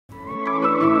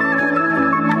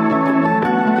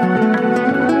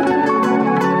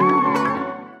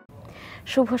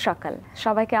শুভ সকাল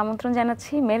সবাইকে আমন্ত্রণ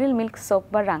জানাচ্ছি মেরিল মিল্ক সোপ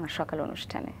বা রাঙা সকাল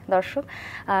অনুষ্ঠানে। দর্শক,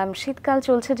 শীতকাল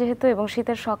চলছে যেহেতু এবং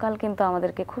শীতের সকাল কিন্তু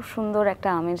আমাদেরকে খুব সুন্দর একটা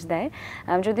আমেজ দেয়।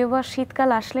 যদিও বা শীতকাল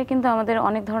আসলে কিন্তু আমাদের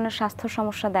অনেক ধরনের স্বাস্থ্য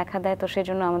সমস্যা দেখা দেয়, তো সেই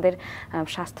জন্য আমাদের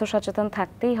স্বাস্থ্য সচেতন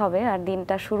থাকতেই হবে। আর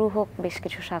দিনটা শুরু হোক বেশ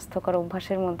কিছু স্বাস্থ্যকর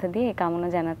অভ্যাসের মধ্যে দিয়ে এই কামনা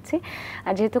জানাচ্ছি।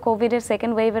 আর যেহেতু কোভিডের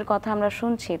সেকেন্ড ওয়েভের কথা আমরা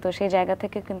শুনছি, তো সেই জায়গা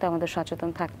থেকে কিন্তু আমাদের সচেতন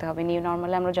থাকতে হবে। নিউ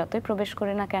নর্মালে আমরা যতই প্রবেশ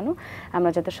করি না কেন, আমরা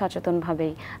যাতে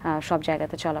সচেতনভাবেই সব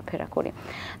জায়গাতে চলাফেরা করি।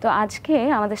 তো আজকে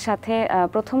আমাদের সাথে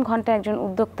প্রথম ঘন্টায় একজন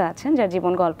উদ্যোক্তা আছেন, যার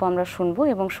জীবন গল্প আমরা শুনবো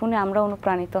এবং শুনে আমরা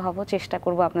অনুপ্রাণিত হব, চেষ্টা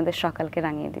করব আপনাদের সকালকে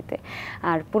রাঙিয়ে দিতে।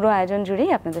 আর পুরো আয়োজন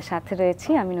জুড়েই আপনাদের সাথে রয়েছি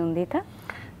আমি নন্দিতা,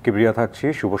 কেবরিয়া থাকছি।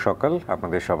 শুভ সকাল,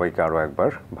 আপনাদের সবাইকে আরও একবার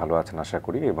ভালো আছেন আশা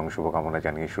করি এবং শুভকামনা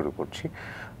জানিয়ে শুরু করছি।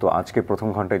 তো আজকে প্রথম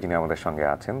ঘন্টায় যিনি আমাদের সঙ্গে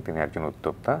আছেন তিনি একজন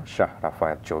উদ্যোক্তা শাহ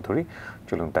রাফায়াত চৌধুরী।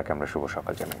 চলুন তাকে আমরা শুভ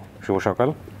সকাল জানাই। শুভ সকাল।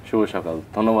 শুভ সকাল,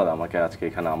 ধন্যবাদ আমাকে আজকে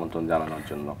এখানে আমন্ত্রণ জানানোর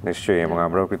জন্য। নিশ্চয়ই, এবং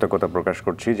আমরাও কৃতজ্ঞতা প্রকাশ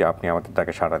করছি যে আপনি আমাদের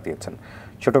তাকে সাড়া দিয়েছেন।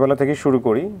 ছোটবেলা থেকেই শুরু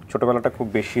করি। ছোটবেলাটা খুব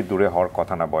বেশি দূরে হওয়ার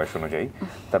কথা না বয়স অনুযায়ী,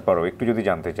 তারপরও একটু যদি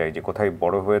জানতে চাই যে কোথায়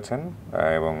বড় হয়েছেন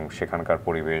এবং সেখানকার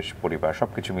পরিবেশ পরিবার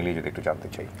সবকিছু মিলিয়ে যদি একটু জানতে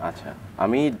চাই। আচ্ছা,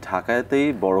 আমি ঢাকাতেই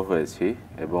বড় হয়েছি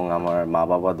এবং আমার মা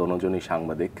বাবা দুজনই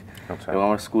সাংবাদিক এবং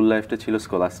আমার স্কুল লাইফটা ছিল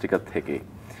স্কলাস্টিকা থেকেই।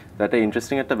 তো একটা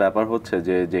ইন্টারেস্টিং একটা ব্যাপার হচ্ছে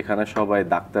যে যেখানে সবাই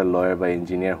ডাক্তার, লয়ার বা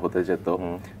ইঞ্জিনিয়ার হতে যেত,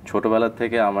 ছোটবেলা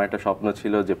থেকে আমার একটা স্বপ্ন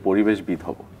ছিল যে পরিবেশবিদ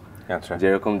হব।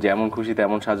 যেরকম যেমন খুশি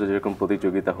তেমন সাজো যেরকম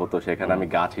প্রতিযোগিতা হতো, সেখানে আমি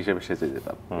গাছ হিসেবে সেজে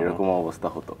যেতাম, এরকম অবস্থা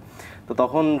হতো। তো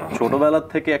তখন ছোটবেলার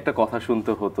থেকে একটা কথা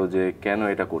শুনতে হতো যে কেন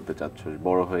এটা করতে চাচ্ছ,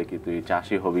 বড় হয়ে কি তুই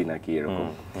চাষি হবি নাকি, এরকম।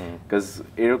 বিকজ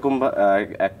এরকম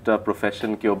একটা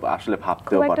প্রফেশন কেউ আসলে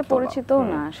ভাবতেও পারতো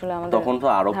না। তখন তো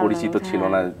আরো পরিচিত ছিল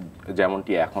না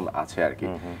যেমনটি এখন আছে আর কি।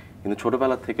 কিন্তু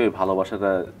ছোটবেলা থেকে ওই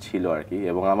ভালোবাসাটা ছিল আর কি।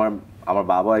 এবং আমার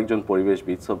বাবা একজন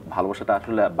পরিবেশবিদ, সো ভালোবাসাটা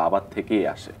আসলে বাবার থেকেই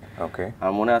আসে।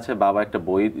 আমার মনে আছে বাবা একটা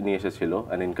বই নিয়ে এসেছিল,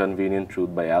 অ্যান ইনকনভিনিয়েন্ট ট্রুথ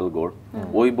বাই অ্যাল গোর।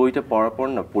 ওই বইটা পড়ার পর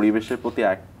না পরিবেশের প্রতি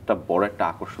একটা বড় একটা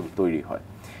আকর্ষণ তৈরি হয়,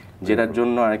 যেটার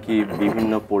জন্য আর কি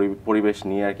বিভিন্ন পরিবেশ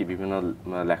নিয়ে আর কি বিভিন্ন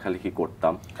লেখালেখি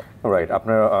করতাম। রাইট।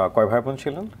 আপনার কয় ভাই বোন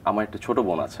ছিলেন? আমার একটা ছোট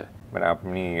বোন আছে। মানে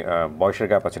আপনি বয়সের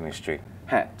গ্যাপ আছে নিশ্চয়ই?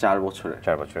 হ্যাঁ, 4 বছরের।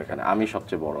 4 বছরের। এখানে আমি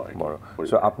সবচেয়ে বড়।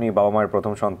 সো আপনি বাবা মায়ের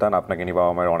প্রথম সন্তান, আপনাকে নিয়ে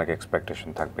বাবা মায়ের অনেক এক্সপেকটেশন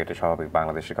থাকবে, এটা স্বাভাবিক,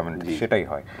 বাংলাদেশের কমিউনিটি সেটাই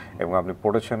হয়। এবং আপনি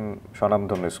পড়েছেন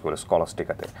স্বনামধন্য স্কুলে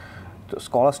স্কলাস্টিকাতে। তো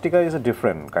Scholastica is a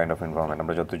different kind of environment,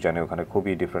 আমরা যত জানি ওখানে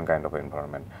খুবই ডিফারেন্ট কাইন্ড অফ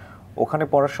এনভায়রনমেন্ট। ওখানে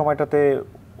পড়ার সময়টাতে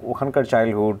ওখানকার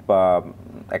চাইল্ডহুড বা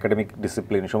একাডেমিক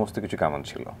ডিসিপ্লিন সমস্ত কিছু কেমন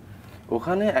ছিল?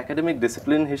 ওখানে একাডেমিক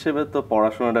ডিসিপ্লিন হিসেবে তো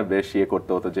পড়াশোনাটা বেশ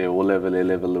করতে হতো, যে ও লেভেল এ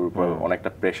লেভেলের উপর অনেকটা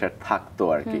প্রেশার থাকতো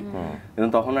আর কি। কিন্তু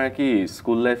তখন আর কি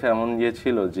স্কুল লাইফে এমন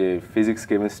ছিল যে ফিজিক্স,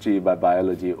 কেমিস্ট্রি বা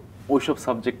বায়োলজি ওইসব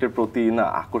সাবজেক্টের প্রতি না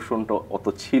আকর্ষণটা অত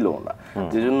ছিল না,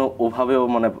 যে জন্য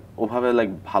ওভাবে লাইক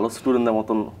ভালো স্টুডেন্টদের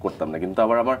মতন করতাম না। কিন্তু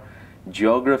আবার আমার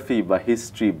জিওগ্রাফি বা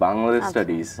হিস্ট্রি, বাংলাদেশ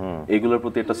স্টাডিজ এগুলোর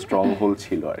প্রতি একটা স্ট্রং হোল্ড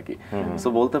ছিল আর কি। সো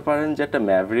বলতে পারেন যে একটা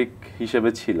ম্যাভরিক হিসেবে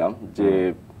ছিলাম, যে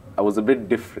I was a bit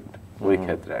different ওই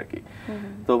ক্ষেত্রে আর কি।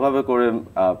 তো ওভাবে করে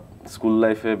স্কুল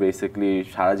লাইফে বেসিক্যালি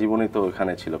সারা জীবনই তো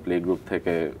ওখানে ছিল, প্লে গ্রুপ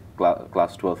থেকে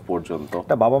ক্লাস 12 পর্যন্ত।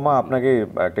 বাবা মা আপনাকে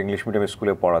একটা ইংলিশ মিডিয়াম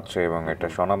স্কুলে পড়াচ্ছে এবং একটা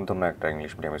স্বনামধন্য একটা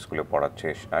ইংলিশ মিডিয়াম স্কুলে পড়াচ্ছে,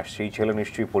 আর সেই ছেলে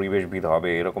নিশ্চয়ই পরিবেশবিদ হবে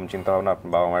এরকম চিন্তা ভাবনা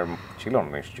বাবা মায়ের ছিল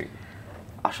না নিশ্চয়ই?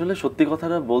 আসলে সত্যি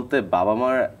কথাটা বলতে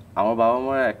আমার বাবা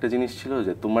মার একটা জিনিস ছিল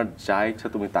যে তোমার যা ইচ্ছা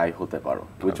তুমি তাই হতে পারো,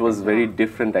 which was very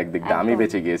different একদিক দিয়ে। আমি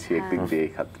বেঁচে গিয়েছি একদিক দিয়ে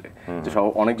এই ক্ষেত্রে, যে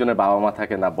অনেকজনের বাবা মা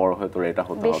থাকে না বড় হয়ে তোর এটা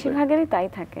হতে হবে, বেশিরভাগেরই তাই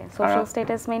থাকে, সোশ্যাল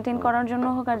স্ট্যাটাস মেইনটেইন করার জন্য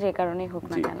হোক আর যে কারণেই হোক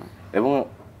না কেন। এবং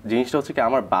জিনিসটা হচ্ছে কি,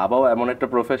 আমার বাবাও এমন একটা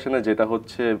প্রফেশনে যেটা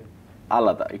হচ্ছে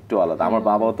একটু আলাদা। আমার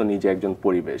বাবাও তো নিজে একজন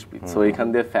পরিবেশবিদ, সো এখান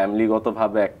দিয়ে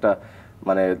ফ্যামিলিগতভাবে একটা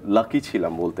লাকি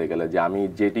ছিলাম বলতে গেলে, যে আমি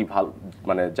যেটি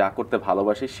যা করতে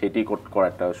ভালোবাসি সেটি করার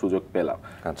একটা সুযোগ পেলাম।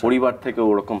 পরিবার থেকে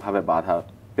ওরকম ভাবে বাধা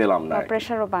পেলাম না,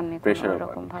 প্রেসারও পাননি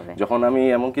এরকম ভাবে। যখন আমি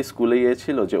এমনকি স্কুলে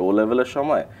গিয়েছিল যে ও লেভেলের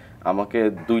সময় আমাকে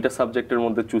 2টা সাবজেক্টের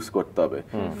মধ্যে চুজ করতে হবে,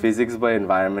 ফিজিক্স বা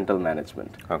এনভায়রনমেন্টাল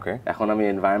ম্যানেজমেন্ট। এখন আমি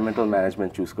এনভায়রনমেন্টাল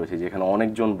ম্যানেজমেন্ট চুজ করেছি, যেখানে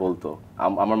অনেকজন বলতো,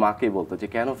 আমার মাকেই বলতো যে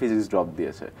কেন ফিজিক্স ড্রপ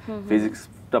দিয়েছে,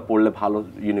 ফিজিক্সটা পড়লে ভালো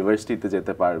ইউনিভার্সিটিতে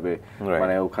যেতে পারবে,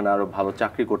 ওখানে আরো ভালো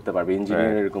চাকরি করতে পারবে,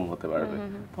 ইঞ্জিনিয়ার এরকম হতে পারবে।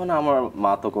 তখন আমার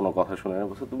মা তো কোনো কথা শুনে না,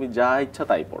 বলছে তুমি যা ইচ্ছা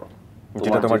তাই পড়ো,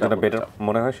 যেটা তোমার জন্য বেটার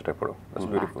মনে হয় সেটা পড়ো।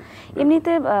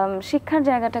 এমনিতে শিক্ষার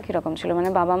জায়গাটা কিরকম ছিল?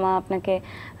 বাবা মা আপনাকে,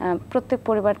 প্রত্যেক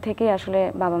পরিবার থেকেই আসলে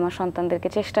বাবা মা সন্তানদেরকে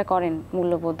চেষ্টা করেন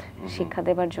মূল্যবোধ শিক্ষা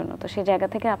দেবার জন্য, তো সেই জায়গা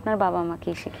থেকে আপনার বাবা মা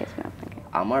কি শিখিয়েছেন আপনাকে?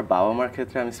 আমার বাবা মার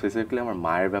ক্ষেত্রে আমি স্পেসিফিক্যালি আমার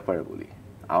মায়ের ব্যাপারে বলি।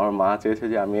 আমার মা চেয়েছে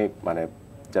যে আমি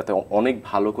যাতে অনেক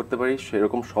ভালো করতে পারি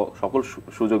সেরকম সকল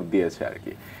সুযোগ দিয়েছে আর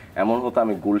কি। এমন হতো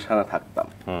আমি গুলশানে থাকতাম,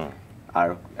 আর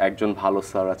একজন ভালো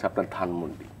স্যার আছে আপনার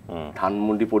ধানমন্ডি,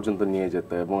 ধানমন্ডি পর্যন্ত নিয়ে যেত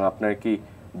এবং আপনার কি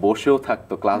বসেও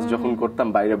থাকতো, ক্লাস যখন করতাম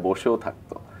বাইরে বসেও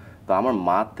থাকতো। তো আমার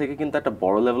মা থেকে কিন্তু একটা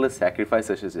বড় লেভেলের স্যাক্রিফাইস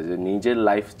এসেছে যে নিজের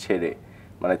লাইফ ছেড়ে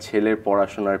মানে ছেলের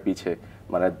পড়াশোনার পিছে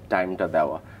মানে টাইমটা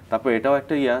দেওয়া। তারপর এটাও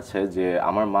একটা ইয়ে আছে যে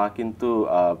আমার মা কিন্তু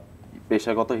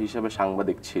পেশাগত হিসেবে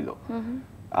সাংবাদিক ছিল।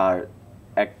 আর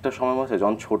একটা সময় আছে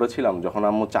যখন ছোট ছিলাম, যখন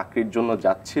আম্মু চাকরির জন্য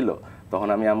যাচ্ছিল, তখন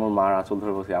আমি আমার মার আঁচল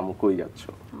ধরে বলছি, আম্মু কই যাচ্ছ?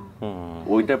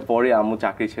 ওইটার পরে আম্মু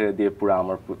চাকরি ছেড়ে দিয়ে পুরো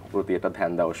আমার প্রতি এটা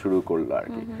ধ্যান দেওয়া শুরু করলো আর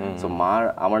কি। সো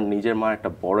আমার নিজের মার একটা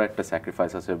বড় একটা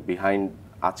স্যাক্রিফাইস আছে বিহাইন্ড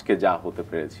আজকে যা হতে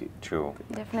পেরেছি।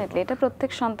 ডেফিনেটলি এটা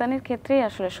প্রত্যেক সন্তানের ক্ষেত্রেই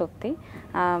আসলে সত্যি।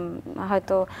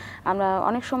 হয়তো আমরা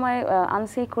অনেক সময়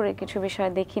আনসি করে কিছু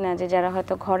বিষয় দেখি না, যে যারা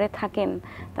হয়তো ঘরে থাকেন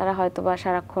তারা হয়তো বা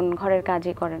সারাক্ষণ ঘরের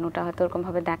কাজই করেন, ওটা হয়তো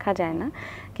ওরকমভাবে দেখা যায় না,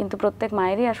 কিন্তু প্রত্যেক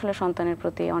মায়েরই আসলে সন্তানের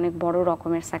প্রতি অনেক বড়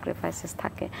রকমের স্যাক্রিফাইসেস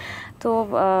থাকে। তো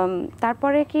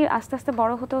তারপরে কি আস্তে আস্তে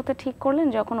বড় হতে হতে ঠিক করলেন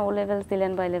যখন ও লেভেলস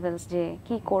দিলেন বা লেভেলস, যে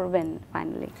কি করবেন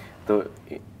ফাইনালি? তো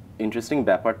ইন্টারেস্টিং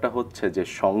ব্যাপারটা হচ্ছে যে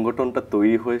সংগঠনটা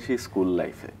তৈরি হয়েছে স্কুল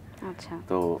লাইফে। আচ্ছা।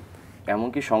 তো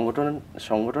এমনকি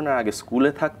সংগঠনের আগে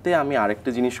স্কুলে থাকতে আমি আরেকটা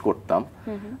জিনিস করতাম,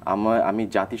 আমি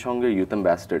জাতিসংঘের ইউথ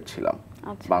অ্যাম্বাসেডর ছিলাম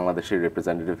বাংলাদেশের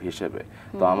রিপ্রেজেন্টেটিভ হিসেবে।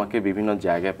 তো আমাকে বিভিন্ন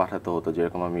জায়গায় পাঠাতে হতো,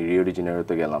 যেরকম আমি রিও ডি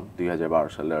জেনেরোতে গেলাম 2012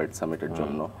 সালে আর্থ সামিটের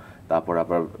জন্য, তারপর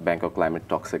আবার ব্যাংকক ক্লাইমেট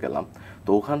টক্সে গেলাম। তো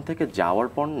ওখান থেকে যাওয়ার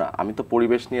পর না, আমি তো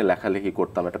পরিবেশ নিয়ে লেখালেখি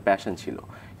করতাম, একটা প্যাশন ছিল।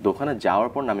 তো ওখানে যাওয়ার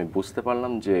পর না আমি বুঝতে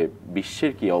পারলাম যে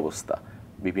বিশ্বের কি অবস্থা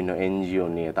বিভিন্ন এনজিও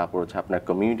নিয়ে, তারপর হচ্ছে আপনার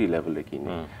কমিউনিটি লেভেলে কি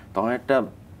নিয়ে। তখন একটা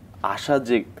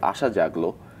আশা জাগলো,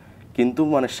 কিন্তু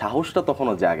মানে সাহসটা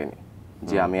তখনও জাগেনি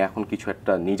যে আমি এখন কিছু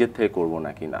একটা নিজের থেকে করবো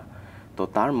নাকি না। তো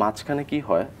তার মাঝখানে কি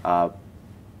হয়,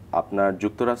 আপনার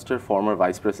যুক্তরাষ্ট্রের ফর্মার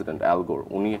ভাইস প্রেসিডেন্ট অ্যাল গোর,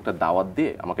 উনি একটা দাওয়াত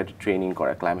দিয়ে আমাকে একটা ট্রেনিং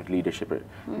করায় ক্লাইমেট লিডারশিপের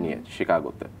নিয়ে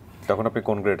শিকাগোতে। তখন আপনি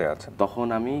কোন গ্রেডে আছেন? তখন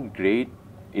আমি গ্রেড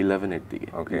 11-এর দিকে,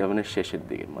 11-এর শেষের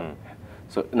দিকে,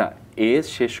 সো না এজ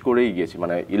শেষ করেই গিয়েছি,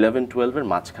 মানে 11-12-এর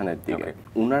মাঝখানের দিকে।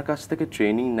 ওনার কাছ থেকে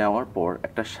ট্রেনিং নেওয়ার পর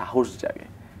একটা সাহস জাগে।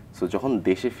 সো যখন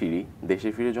দেশে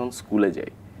ফিরে যখন স্কুলে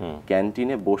যাই,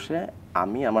 ক্যান্টিনে বসে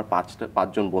আমি আমার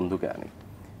পাঁচজন বন্ধুকে আনি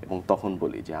এবং তখন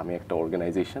বলি যে আমি একটা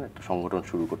অর্গানাইজেশন, একটা সংগঠন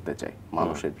শুরু করতে চাই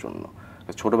মানুষের জন্য।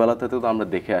 ছোটবেলা থেকে তো আমরা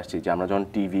দেখে আসছি যে আমরা যখন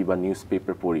টিভি বা নিউজ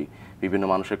পেপার পড়ি, বিভিন্ন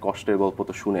মানুষের কষ্টের গল্প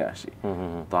তো শুনে আসি।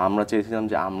 তো আমরা চেয়েছিলাম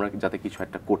যে আমরা যাতে কিছু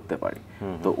একটা করতে পারি।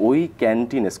 তো ওই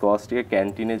ক্যান্টিনে, স্কলাস্টিকের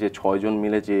ক্যান্টিনে যে 6 জন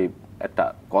মিলে যে একটা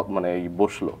মানে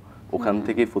বসলো, ওখান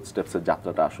থেকেই ফুটস্টেপসের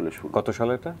যাত্রাটা আসলে শুরু। কত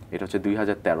সালে এটা? এটা হচ্ছে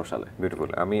 2013 সালে। বিউটিফুল।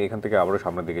 আমি এখান থেকে আবারও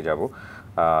সামনের দিকে যাব।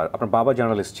 আপনার বাবা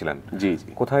জার্নালিস্ট ছিলেন? জি।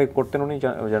 কোথায় করতেন উনি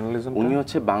জার্নালিজম? উনি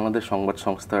হচ্ছে বাংলাদেশ সংবাদ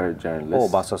সংস্থার জার্নালিস্ট।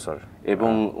 ও বাসা স্যার।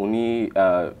 এবং উনি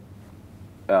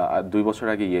 2 বছর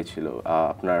আগে ছিল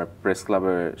আপনার প্রেস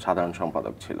ক্লাবের সাধারণ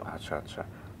সম্পাদক ছিল। আচ্ছা আচ্ছা,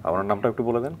 আপনার নামটা একটু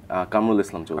বলে দেন। কামরুল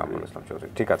ইসলাম চৌধুরী।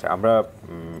 ঠিক আছে, আমরা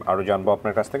আরো জানবো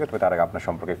আপনার কাছ থেকে, তবে তার আগে আপনার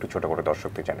সম্পর্কে একটু ছোট করে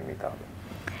দর্শকদের জানিয়ে নিতে হবে।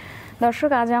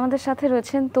 দর্শক, আজ আমাদের সাথে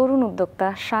রয়েছেন তরুণ উদ্যোক্তা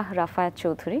শাহ রাফায়াত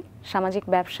চৌধুরী। সামাজিক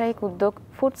ব্যবসায়িক উদ্যোগ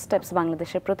ফুটস্টেপস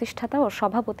বাংলাদেশের প্রতিষ্ঠাতা ও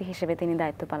সভাপতি হিসেবে তিনি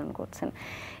দায়িত্ব পালন করছেন।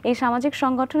 এই সামাজিক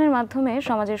সংগঠনের মাধ্যমে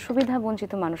সমাজের সুবিধা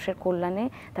বঞ্চিত মানুষের কল্যাণে,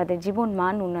 তাদের জীবন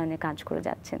মান উন্নয়নে কাজ করে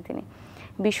যাচ্ছেন তিনি।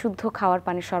 বিশুদ্ধ খাওয়ার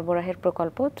পানি সরবরাহের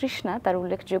প্রকল্প তৃষ্ণা তার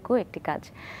উল্লেখযোগ্য একটি কাজ।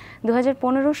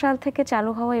 2015 সাল থেকে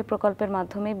চালু হওয়া এই প্রকল্পের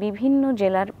মাধ্যমে বিভিন্ন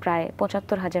জেলার প্রায়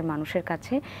 75,000 মানুষের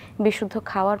কাছে বিশুদ্ধ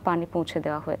খাওয়ার পানি পৌঁছে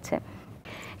দেওয়া হয়েছে।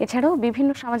 এছাড়াও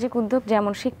বিভিন্ন সামাজিক উদ্যোগ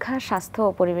যেমন শিক্ষা, স্বাস্থ্য ও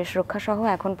পরিবেশ রক্ষা সহ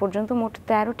এখন পর্যন্ত মোট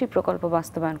 13টি প্রকল্প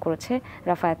বাস্তবায়ন করেছে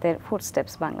রাফায়াতের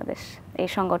ফুটস্টেপস বাংলাদেশ। এই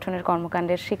সংগঠনের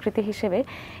কর্মকাণ্ডের স্বীকৃতি হিসেবে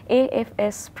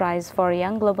AFS prize for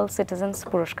young global citizens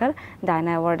পুরস্কার,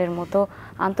 ডায়না অ্যাওয়ার্ডের মতো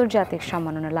আন্তর্জাতিক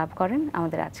সম্মাননা লাভ করেন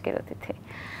আমাদের আজকের অতিথি।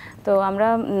 তো আমরা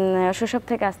শৈশব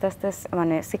থেকে আস্তে আস্তে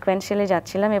মানে সিকোয়েন্সিয়ালি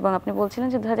যাচ্ছিলাম এবং আপনি বলছিলেন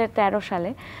যে 2013 সালে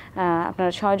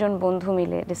আপনারা 6 জন বন্ধু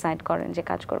মিলে ডিসাইড করেন যে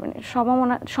কাজ করবেন।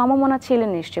 সমমনা ছিলেন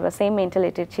নিশ্চয়ই, বা সেম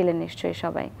মেন্টালিটির ছিলেন নিশ্চয়ই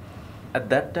সবাই? At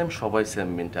that time সবাই সেম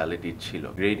মেন্টালিটি ছিল।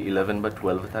 গ্রেড 11 বা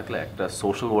 12 থাকলে একটা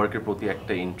সোশ্যাল ওয়ার্কের প্রতি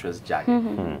একটা ইন্টারেস্ট জাগে,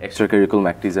 এক্সট্রা কারিকুলাম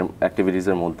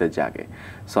অ্যাক্টিভিটিসের মধ্যে জাগে।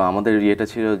 সো আমাদের ইয়েটা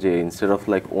ছিল যে ইনস্টেড অফ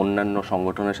লাইক অন্যান্য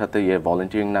সংগঠনের সাথে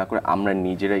ভলেন্টিয়ারিং না করে আমরা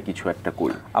নিজেরাই কিছু একটা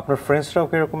করি। আপনার ফ্রেন্ডসরাও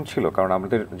কিরকম ছিল? কারণ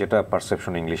আমাদের যেটা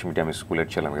পারসেপশন ইংলিশ মিডিয়াম স্কুলের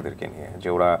ছেলেমেয়েদেরকে নিয়ে, যে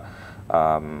ওরা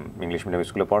ইংলিশ মিডিয়াম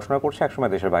স্কুলে পড়াশোনা করছে,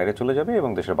 একসময় দেশের বাইরে চলে যাবে এবং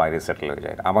দেশের বাইরে সেটেল হয়ে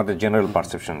যায়, আমাদের জেনারেল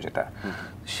পারসেপশন যেটা।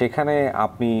 সেখানে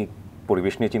আপনি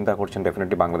পরিবেশ নিয়ে চিন্তা করছেন,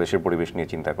 ডেফিনেটলি বাংলাদেশের পরিবেশ নিয়ে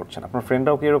চিন্তা করছেন। আপনার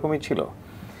ফ্রেন্ডরাও কি এরকমই ছিল?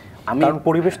 কারণ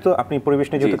পরিবেশ তো, আপনি পরিবেশ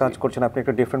নিয়ে যেহেতু কাজ করছেন, আপনি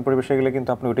একটা ডিফারেন্ট পরিবেশে গেলে কিন্তু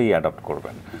আপনি ওটাই অ্যাডপ্ট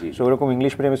করবেন। সো ওরকম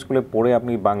ইংলিশ মিডিয়াম স্কুলে পড়ে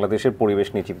আপনি বাংলাদেশের পরিবেশ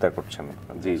নিয়ে চিন্তা করছেন।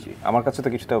 জি। আমার কাছে তো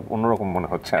কিছুটা অন্যরকম মনে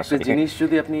হচ্ছে। একটা জিনিস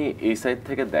যদি আপনি এই সাইড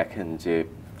থেকে দেখেন, যে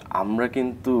আমরা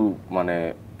কিন্তু মানে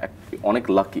অনেক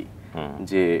লাকি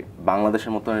যে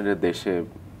বাংলাদেশের মতো দেশে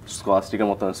স্কলাস্টিকের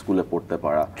মতো স্কুলে পড়তে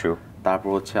পারা, তারপর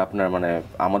হচ্ছে আপনার মানে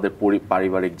আমাদের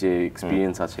পারিবারিক যে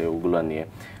এক্সপিরিয়েন্স আছে ওগুলো নিয়ে,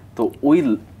 তো ওই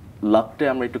লাকটা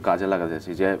আমরা একটু কাজে লাগাতে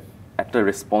চাইছি যে একটা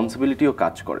রেসপন্সিবিলিটিও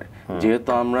কাজ করে, যেহেতু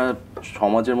আমরা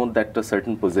সমাজের মধ্যে একটা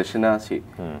সার্টেন পজিশনে আছি,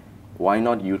 why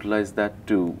not utilize that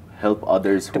to help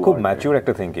others who খুব ম্যাচিউর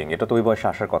একটা থিংকিং। এটা তো ওই বয়সে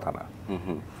আসার কথা না।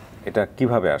 এটা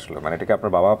কিভাবে আসলো, মানে এটাকে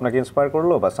আপনার বাবা আপনাকে ইন্সপায়ার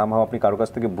করলো বা সামহাও আপনি কারো কাছ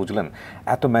থেকে বুঝলেন?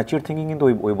 এত ম্যাচিউর থিংকিং কিন্তু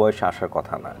ওই বয়সে আসার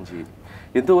কথা না। জি,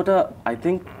 কিন্তু ওটা আই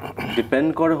থিঙ্ক ডিপেন্ড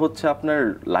করে হচ্ছে আপনার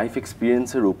লাইফ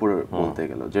এক্সপিরিয়েন্সের উপরে বলতে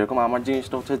গেল। যেরকম আমার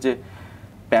জিনিসটা হচ্ছে যে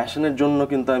প্যাশনের জন্য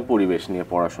কিন্তু আমি পরিবেশ নিয়ে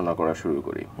পড়াশোনা করা শুরু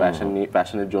করি,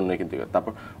 প্যাশনের জন্য কিন্তু,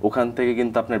 তারপর ওখান থেকে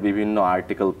কিন্তু আপনার বিভিন্ন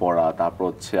আর্টিকেল পড়া, তারপর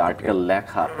হচ্ছে আর্টিকেল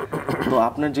লেখা। তো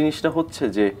আপনার জিনিসটা হচ্ছে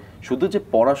যে শুধু যে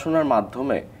পড়াশোনার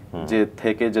মাধ্যমে যে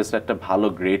থেকে জাস্ট একটা ভালো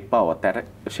গ্রেড পাওয়া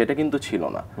সেটা কিন্তু ছিল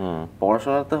না।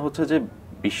 পড়াশোনাটা হচ্ছে যে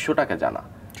বিশ্বটাকে জানা,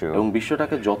 এবং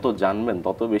বিশ্বটাকে যত জানবেন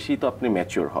তত বেশি তো আপনি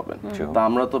ম্যাচিওর হবেন। তো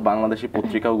আমরা তো বাংলাদেশি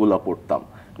পত্রিকাগুলো পড়তাম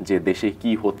যে দেশে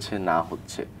কি হচ্ছে না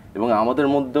হচ্ছে, এবং আমাদের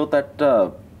মধ্যেও তো একটা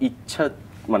ইচ্ছা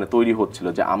মানে তৈরি হচ্ছিল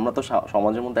যে আমরা তো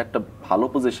সমাজের মধ্যে একটা ভালো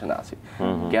পজিশনে আছি,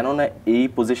 কেননা এই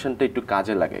পজিশনটা একটু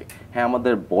কাজে লাগে। হ্যাঁ,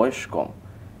 আমাদের বয়স কম,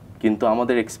 কিন্তু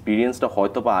আমাদের এক্সপিরিয়েন্সটা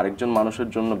হয়তো বা আরেকজন মানুষের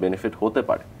জন্য বেনিফিট হতে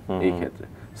পারে এই ক্ষেত্রে।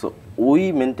 সো ওই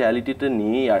মেন্টালিটিটা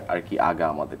নিয়েই আর কি আগা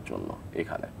আমাদের জন্য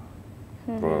এখানে।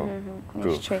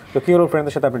 তো কি হলো,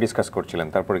 ফ্রেন্ডদের সাথে আপনি ডিসকাস করছিলেন,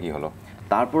 তারপরে কি হলো?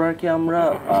 তারপর আর কি আমরা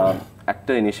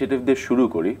একটা ইনিশিয়েটিভ দিয়ে শুরু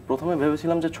করি। প্রথমে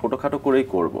ভেবেছিলাম যে ছোটোখাটো করেই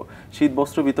করব, শীত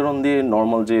বস্ত্র বিতরণ দিয়ে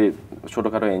নর্মাল যে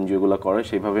ছোটোখাটো এনজিওগুলো করে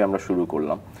সেইভাবে আমরা শুরু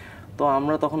করলাম। তো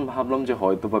আমরা তখন ভাবলাম যে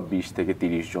হয়তো বা 20 থেকে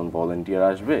 30 জন ভলেন্টিয়ার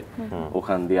আসবে,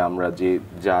 ওখান দিয়ে আমরা যে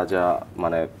যা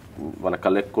মানে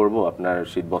কালেক্ট করব আপনার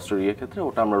শীত বস্ত্র ইয়ে ক্ষেত্রে,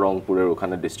 ওটা আমরা রংপুরের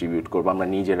ওখানে ডিস্ট্রিবিউট করবো আমরা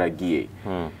নিজেরা গিয়ে।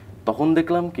 তখন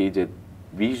দেখলাম কি যে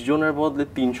 20 জনের বদলে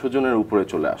 300 জনের উপরে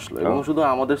চলে আসলো, এবং শুধু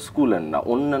আমাদের স্কুলের না,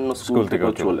 অন্যান্য স্কুল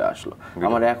থেকেও চলে আসলো।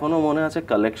 আমার এখনো মনে আছে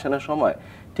কালেকশনের সময়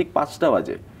ঠিক 5টা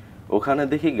বাজে ওখানে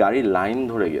দেখি গাড়ি লাইন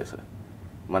ধরে গেছে,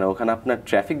 মানে ওখানে আপনার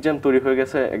ট্রাফিক জ্যাম তৈরি হয়ে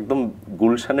গেছে একদম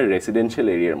গুলশানের রেসিডেন্সিয়াল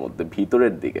এরিয়ার মধ্যে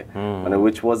ভিতরের দিকে, মানে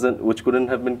which couldn't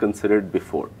have been considered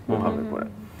before ওভাবে করে।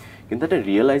 কিন্তু একটা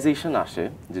রিয়েলাইজেশন আসে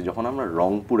যে যখন আমরা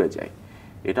রংপুরে যাই,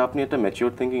 এটা আপনি একটা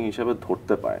ম্যাচিওর থিঙ্কিং হিসাবে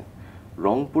ধরতে পারেন।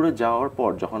 রংপুরে যাওয়ার পর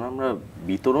যখন আমরা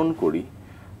বিতরণ করি,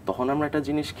 তখন আমরা একটা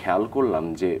জিনিস খেয়াল করলাম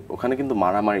যে ওখানে কিন্তু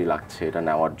মারামারি লাগছে এটা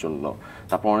নেওয়ার জন্য।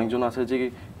 তারপর অনেকজন আছে যে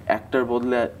একটার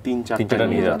বদলে 3-4টা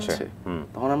নিয়ে যাচ্ছে।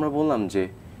 তখন আমরা বললাম যে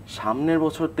সামনের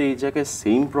বছর তো এই জায়গায়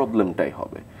সেম প্রবলেমটাই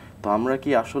হবে, তো আমরা কি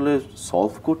আসলে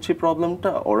সলভ করছি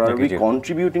প্রবলেমটা, or R we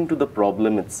contributing to the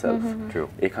problem itself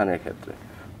এখানের ক্ষেত্রে?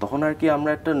 তখন আর কি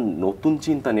আমরা একটা নতুন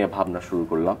চিন্তা নিয়ে ভাবনা শুরু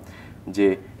করলাম যে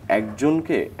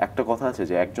একজনকে, একটা কথা আছে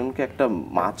যে একজনকে একটা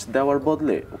মাছ দেওয়ার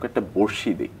বদলে ওকে একটা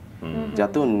বড়শি দিই,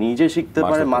 যাতে ও নিজে শিখতে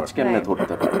পারে মাছ কেমনে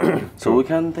ধরতে পারে। সো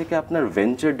ওইখান থেকে আপনার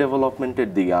ভেঞ্চার ডেভেলপমেন্টের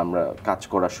দিকে আমরা কাজ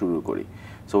করা শুরু করি।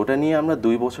 সো ওটা নিয়ে আমরা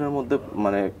 2 বছরের মধ্যে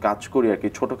মানে কাজ করি আর কি,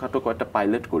 ছোটোখাটো কয়েকটা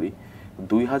পাইলট করি।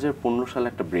 2015 সালে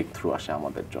একটা ব্রেক থ্রু আসে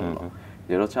আমাদের জন্য,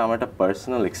 যেটা হচ্ছে আমার একটা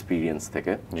পার্সোনাল এক্সপিরিয়েন্স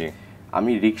থেকে।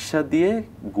 আমি রিক্সা দিয়ে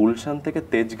গুলশান থেকে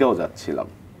তেজগাঁও যাচ্ছিলাম,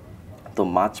 তো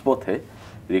মাঝপথে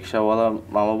রিক্সাওয়ালা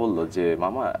মামা বললো যে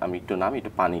মামা আমি একটু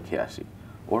পানি খেয়ে আসি।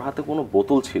 ওর হাতে কোনো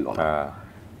বোতল ছিল না,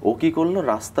 ও কি করলো,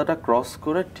 রাস্তাটা ক্রস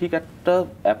করে ঠিক একটা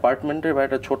অ্যাপার্টমেন্টের বা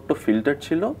একটা ছোট্ট ফিল্টার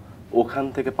ছিল ওখান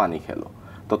থেকে পানি খেলো।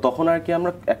 তো তখন আর কি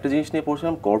আমরা একটা জিনিস নিয়ে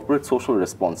পড়ছিলাম, কর্পোরেট সোশ্যাল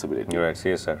রেসপন্সিবিলিটি,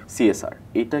 সিএসআর,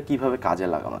 এটা কিভাবে কাজে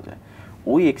লাগানো যায়।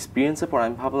 ওই এক্সপিরিয়েন্সের পর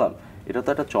আমি ভাবলাম এটা তো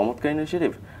একটা চমৎকার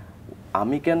ইনিশিয়েটিভ,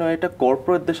 আমি কেন এটা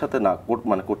কর্পোরেটদের সাথে না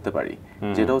করতে পারি,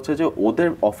 যেটা হচ্ছে যে ওদের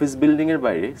অফিস বিল্ডিং এর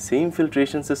বাইরে সেম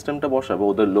ফিল্ট্রেশন সিস্টেমটা বসাবো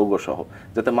ওদের লোগো সহ,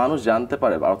 যাতে মানুষ জানতে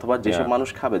পারে, অথবা যেসব মানুষ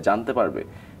খাবে জানতে পারবে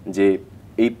যে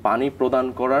এই পানি প্রদান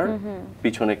করার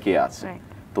পিছনে কে আছে।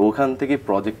 তো ওখান থেকে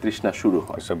প্রজেক্ট তৃষ্ণা শুরু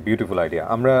হয়। It's a beautiful idea.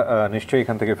 আমরা নিশ্চয়ই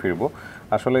এখান থেকে ফিরবো।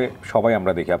 আসলে সবাই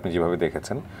আমরা দেখি, আপনি যেভাবে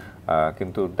দেখেছেন,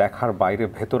 কিন্তু দেখার বাইরে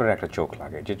ভেতরের একটা চোখ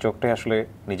লাগে, যে চোখটাই আসলে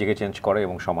নিজেকে চেঞ্জ করে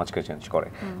এবং সমাজকে চেঞ্জ করে,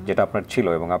 যেটা আপনার ছিল,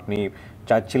 এবং আপনি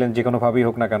চাচ্ছিলেন যে কোনোভাবেই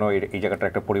হোক না কেন এই জায়গাটা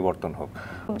একটা পরিবর্তন হোক।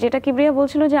 যেটা কিবরিয়া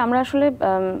বলছিল যে আমরা আসলে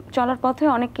চলার পথে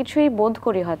অনেক কিছুই বোধ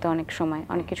করি, হয়তো অনেক সময়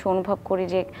অনেক কিছু অনুভব করি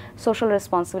যে সোশ্যাল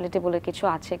রেসপন্সিবিলিটি বলে কিছু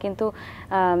আছে, কিন্তু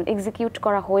এক্সিকিউট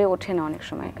করা হয়ে ওঠে না অনেক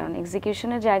সময়, কারণ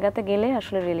এক্সিকিউশনের জায়গাতে গেলে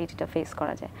আসলে রিয়েলিটিটা ফেস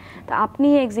করা যায়। তো আপনি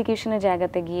এক্সিকিউশনের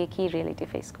জায়গাতে গিয়ে কি রিয়েলিটি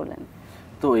ফেস করলেন?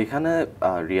 তো এখানে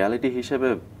রিয়ালিটি হিসেবে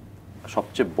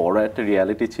সবচেয়ে বড় একটা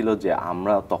রিয়ালিটি ছিল যে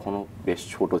আমরা তখনও বেশ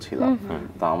ছোট ছিলাম,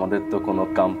 তো আমাদের তো কোনো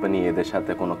কোম্পানি এদের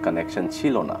সাথে কোনো কানেকশন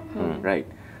ছিল না, রাইট?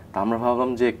 তো আমরা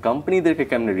ভাবলাম যে কোম্পানিদেরকে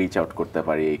কেমনে রিচ আউট করতে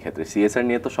পারি এই ক্ষেত্রে। সিএসআর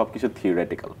নিয়ে তো সবকিছু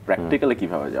থিওরিটিক্যাল, প্র্যাকটিক্যালে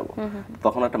কিভাবে যাব।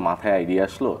 তখন একটা মাথায় আইডিয়া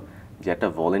আসলো যে একটা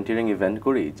ভলেন্টিয়ারিং ইভেন্ট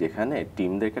করি যেখানে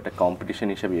টিমদেরকে একটা কম্পিটিশন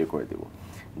হিসেবে ইয়ে করে দিব,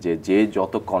 যে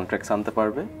যত কন্ট্রাক্টস আনতে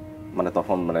পারবে মানে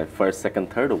তখন মানে ফার্স্ট সেকেন্ড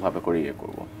থার্ড ওভাবে করে ইয়ে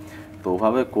করবো। তো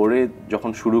ওভাবে করে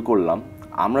যখন শুরু করলাম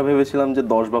আমরা ভেবেছিলাম যে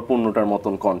 10 বা 15টার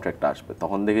মতন কন্ট্রাক্ট আসবে,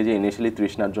 তখন দেখে যে ইনিশিয়ালি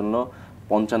তৃষ্ণার জন্য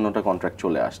 55টা কন্ট্রাক্ট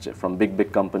চলে আসছে from big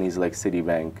companies like city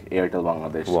bank, Airtel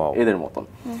Bangladesh, এদের মতন।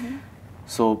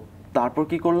 সো তারপর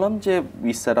কি করলাম যে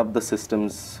we set up the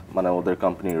systems মানে ওদের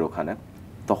কোম্পানির ওখানে।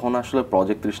 তখন আসলে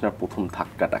প্রজেক্ট তৃষ্ণার প্রথম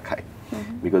ধাক্কাটা খাই,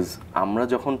 বিকজ আমরা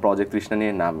যখন প্রজেক্ট তৃষ্ণা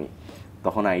নিয়ে নামি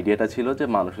তখন আইডিয়াটা ছিল যে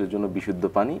মানুষের জন্য বিশুদ্ধ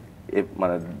পানি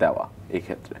মানে দেওয়া এই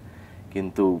ক্ষেত্রে,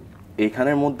 কিন্তু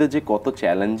এইখানের মধ্যে যে কত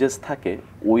চ্যালেঞ্জেস থাকে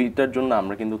ওইটার জন্য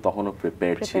আমরা কিন্তু তখনও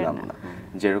প্রিপেয়ার ছিলাম না।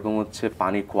 যেরকম হচ্ছে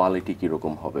পানির কোয়ালিটি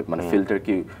কীরকম হবে, মানে ফিল্টার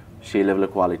কি সেই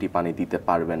লেভেলের কোয়ালিটি পানি দিতে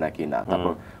পারবে নাকি না,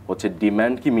 তারপর হচ্ছে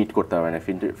ডিমান্ড কি মিট করতে পারবে না,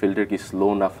 ফিল্টার কি স্লো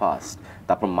না ফাস্ট,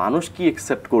 তারপর মানুষ কি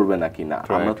অ্যাকসেপ্ট করবে নাকি না।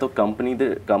 আমরা তো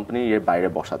কোম্পানির এর বাইরে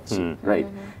বসাচ্ছি রাইট,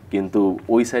 কিন্তু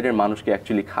ওই সাইডের মানুষ কি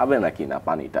অ্যাকচুয়ালি খাবে নাকি না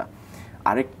পানিটা।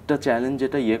 আরেকটা চ্যালেঞ্জ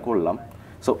যেটা ইয়ে করলাম,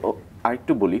 সো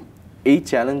আরেকটু বলি, এই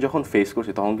চ্যালেঞ্জ যখন ফেস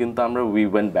করছি তখন কিন্তু আমরা we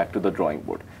went back to the drawing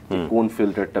board, কোন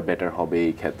ফিল্টারটা বেটার হবে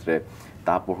এই ক্ষেত্রে,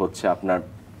 তারপর হচ্ছে আপনার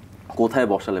কোথায়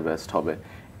বসালে বেস্ট হবে।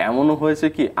 এমনও হয়েছে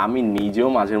কি আমি নিজেও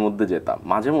মাঝে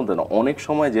মধ্যে না অনেক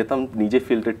সময় যেতাম নিজে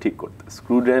ফিল্টার ঠিক করতে,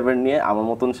 স্ক্রু ড্রাইভার নিয়ে আমার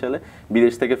মতন ছেলে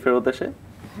বিদেশ থেকে ফেরত এসে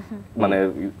মানে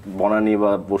বনানী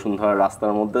বা বসুন্ধরা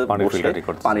রাস্তার মধ্যে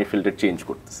পানির ফিল্টার চেঞ্জ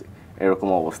করতেছি, এরকম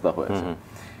অবস্থা হয়েছে।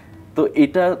 তো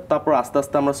এটা তারপর আস্তে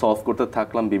আস্তে আমরা সলভ করতে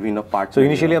থাকলাম বিভিন্ন পার্ট। তো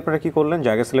ইনিশিয়ালি আপনারা কি করলেন,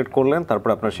 জায়গা সিলেক্ট করলেন, তারপর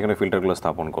আপনারা সেখানে ফিল্টারগুলো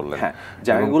স্থাপন করলেন? হ্যাঁ,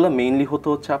 জায়গাগুলো মেইনলি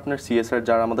হচ্ছে আপনার সিএসআর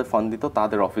যারা আমাদের ফান্ড দিত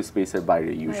তাদের অফিস স্পেসের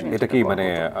বাইরে ইউজুয়ালি। এটা কি মানে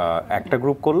একটা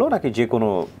গ্রুপ করলো নাকি যে কোনো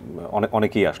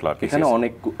অনেকেই আসলো? আর কি এখানে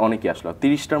অনেকেই আসলো,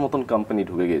 30টার মতন কোম্পানি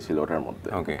ঢুকে গিয়েছিল ওটার মধ্যে।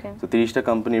 ওকে, তো 30টা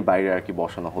কোম্পানির বাইরে আর কি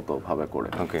বসানো হতো ভাবে করে।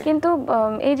 কিন্তু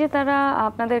এই যে তারা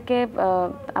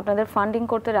আপনাদের ফান্ডিং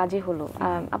করতে রাজি হলো,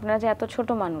 আপনারা যে এত ছোট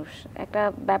মানুষ, একটা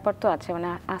ব্যাপার তো আছে মানে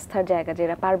আস্থার জায়গা যে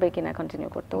এরা পারবে কিনা কন্টিনিউ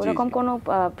করতে, ওরকম কোনো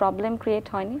প্রবলেম ক্রিয়েট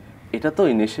হয়নি? এটা তো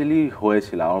ইনিশিয়ালি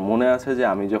হয়েছিল। আমার মনে আছে যে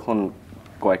আমি যখন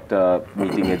কয়েকটা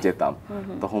মিটিং এ যেতাম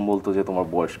তখন বলতো যে তোমার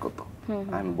বয়স কত,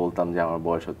 আমি বলতাম যে আমার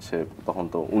বয়স হচ্ছে, তখন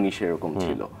তো 19 এরকম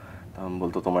ছিল, তখন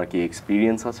বলতো তোমার কি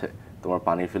এক্সপিরিয়েন্স আছে, তোমার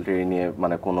পানির ফিল্টার নিয়ে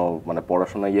মানে কোনো মানে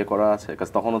পড়াশোনা ইয়ে করা আছে,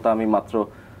 কারণ তখনও তো আমি মাত্র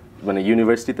মানে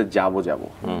ইউনিভার্সিটিতে যাব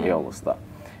এই অবস্থা।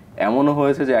 এমনও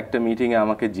হয়েছে যে একটা মিটিংয়ে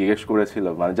আমাকে জিজ্ঞেস করেছিল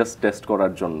মানে জাস্ট টেস্ট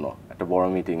করার জন্য, একটা বড়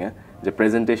মিটিংয়ে যে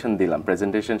প্রেজেন্টেশন দিলাম,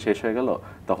 প্রেজেন্টেশন শেষ হয়ে গেল,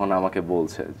 তখন আমাকে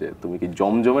বলছে যে তুমি কি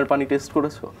জমজমের পানি টেস্ট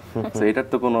করেছো? তো এটার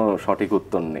তো কোনো সঠিক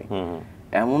উত্তর নেই।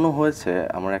 এমনও হয়েছে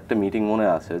আমার একটা মিটিং মনে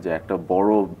আছে যে একটা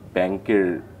বড় ব্যাংকের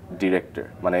ডিরেক্টর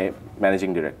মানে ম্যানেজিং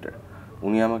ডিরেক্টর,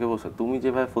 উনি আমাকে বলছে তুমি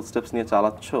যেভাবে ফুটস্টেপস নিয়ে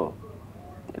চালাচ্ছ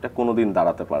এটা কোনোদিন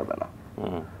দাঁড়াতে পারবে না।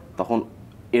 তখন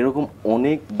এরকম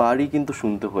অনেকবারই কিন্তু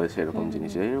শুনতে হয়েছে এরকম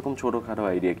জিনিস, এরকম ছোটোখাটো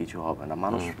আইডিয়া কিছু হবে না,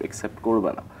 মানুষ অ্যাকসেপ্ট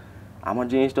করবে না। আমার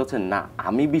জিনিসটা হচ্ছে না,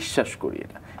 আমি বিশ্বাস করি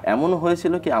এটা। এমনও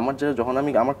হয়েছিল কি আমার যখন আমি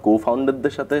আমার কো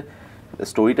ফাউন্ডারদের সাথে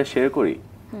স্টোরিটা শেয়ার করি,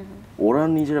 ওরা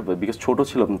নিজেরা বিকজ ছোট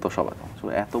ছিল তো সবাই,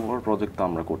 এত বড় প্রজেক্ট তো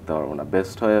আমরা করতে পারবো না,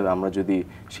 বেস্ট হয় আমরা যদি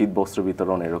শীত বস্ত্র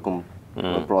বিতরণ এরকম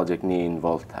প্রজেক্ট নিয়ে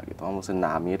ইনভলভ থাকি। তো আমার বলছে না,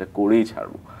 আমি এটা করেই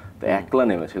ছাড়বো। তো একলা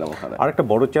নেমেছিলাম ওখানে। আরেকটা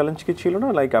বড় চ্যালেঞ্জ কি ছিল না,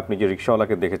 লাইক আপনি যে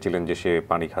রিক্সাওয়ালাকে দেখেছিলেন যে সে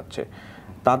পানি খাচ্ছে,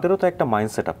 তাদেরও তো একটা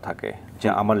মাইন্ড সেট আপ থাকে যে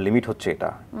আমার লিমিট হচ্ছে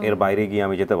এটা, এর বাইরে গিয়ে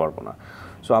আমি যেতে পারবো না।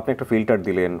 সো আপনি একটা ফিল্টার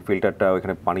দিলেন, ফিল্টারটা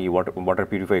ওইখানে পানি ওয়াটার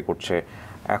পিউরিফাই করছে,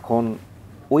 এখন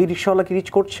ওই রিক্সাওয়ালা কি রিচ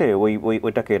করছে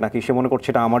ওইটাকে, নাকি সে মনে করছে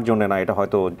এটা আমার জন্য না, এটা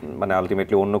হয়তো মানে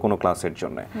আলটিমেটলি অন্য কোনো ক্লাসের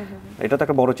জন্য? এটা তো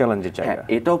একটা বড় চ্যালেঞ্জের জায়গা।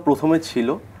 এটাও প্রথমে ছিল,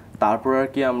 তারপর আর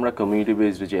কি আমরা কমিউনিটি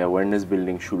বেসড যে অ্যাওয়ারনেস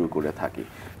বিল্ডিং শুরু করে থাকি।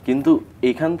 কিন্তু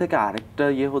এখান থেকে আরেকটা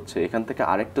হচ্ছে, এখান থেকে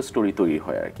আরেকটা স্টোরি তৈরি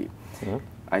হয় আর কি।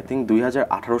 আই থিঙ্ক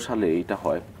 2018 সালে এইটা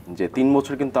হয় যে 3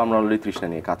 বছর কিন্তু আমরা অলরেডি তৃষ্ণা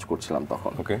নিয়ে কাজ করছিলাম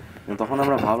তখন। তখন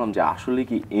আমরা ভাবলাম যে আসলে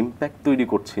কি ইম্প্যাক্ট তৈরি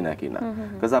করছি নাকি না,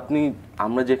 বিকজ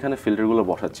আমরা যেখানে ফিল্টারগুলো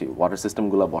বসাচ্ছি, ওয়াটার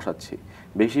সিস্টেমগুলো বসাচ্ছি,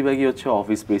 বেশিরভাগই হচ্ছে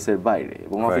অফিস স্পেসের বাইরে,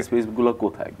 এবং অফিস স্পেসগুলো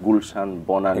কোথায়? গুলশান,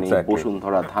 বনানী,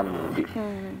 বসুন্ধরা, ধানমন্ডি।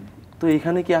 তো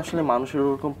এখানে কি আসলে মানুষের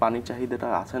ওরকম পানির চাহিদাটা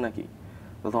আছে নাকি?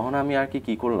 তো তখন আমি আর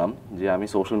কি করলাম যে আমি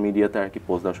সোশ্যাল মিডিয়াতে আর কি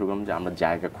পোস্ট দেওয়া শুরু করলাম যে আমরা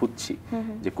জায়গা খুঁজছি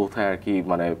যে কোথায় আর কি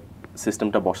মানে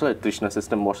সিস্টেমটা বসালে, তৃষ্ণা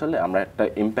সিস্টেম বসালে আমরা একটা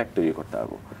ইম্প্যাক্ট তৈরি করতে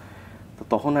পারবো। তো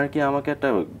তখন আর কি আমাকে একটা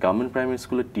গভর্নমেন্ট প্রাইমারি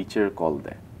স্কুলের টিচার কল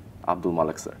দেয়, আব্দুল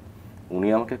মালিক স্যার। উনি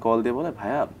আমাকে কল দিয়ে বলে,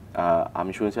 ভাইয়া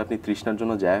আমি শুনেছি আপনি তৃষ্ণার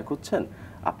জন্য জায়গা খুঁজছেন,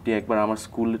 আপনি একবার আমার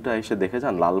স্কুলটা এসে দেখে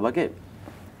যান লালবাগে,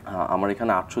 আমার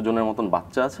এখানে 800 জনের মতন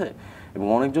বাচ্চা আছে এবং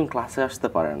অনেকজন ক্লাসে আসতে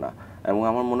পারে না, এবং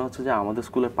আমার মনে হচ্ছে যে আমাদের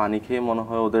স্কুলে পানি খেয়ে মনে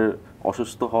হয় ওদের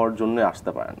অসুস্থ হওয়ার জন্য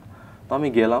আসতে পারে না। তো আমি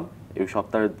গেলাম, এই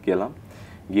সপ্তাহে গেলাম,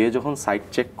 গিয়ে যখন সাইট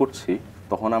চেক করছি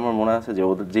তখন আমার মনে আছে যে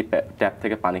ওদের যে ট্যাপ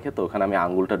থেকে পানি খেত ওখানে আমি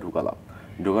আঙ্গুলটা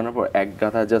ঢোকানোর পর এক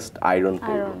গাথা জাস্ট আয়রন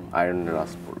পড়লো, আয়রনের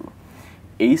রাস্ট পড়লো।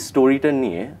 এই স্টোরিটা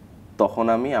নিয়ে তখন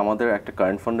আমি আমাদের একটা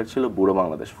কারেন্ট ফান্ডার ছিল বুড়ো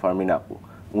বাংলাদেশ, ফারমিন আপু,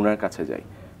 উনার কাছে যাই।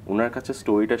 উনার কাছে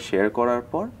স্টোরিটা শেয়ার করার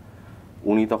পর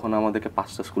উনি তখন আমাদেরকে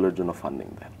 5টা স্কুলের জন্য ফান্ডিং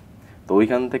দেন। তো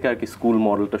ওইখান থেকে আর কি স্কুল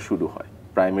মডেলটা শুরু হয়,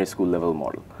 প্রাইমারি স্কুল লেভেল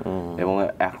মডেল। এবং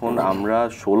এখন আমরা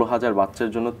 16,000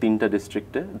 বাচ্চার জন্য 3টা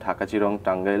ডিস্ট্রিক্টে, ঢাকা, চিরং,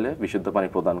 টাঙ্গাইলে বিশুদ্ধ পানি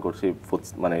প্রদান করছি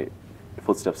মানে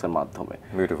ফুটস্টেপসের মাধ্যমে।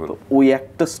 তো ওই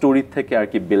একটা স্টোরি থেকে আর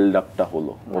কি বিল্ড আপটা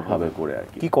হলো ওভাবে করে আর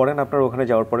কি করেন আপনারা ওখানে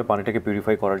যাওয়ার পরে পানিটাকে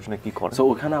পিউরিফাই করার জন্য কি করেন? সো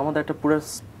ওখানে আমাদের একটা পুরো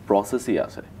প্রসেসই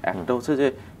আছে। একটা হচ্ছে যে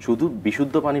শুধু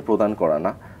বিশুদ্ধ পানি প্রদান করা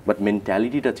না, বাট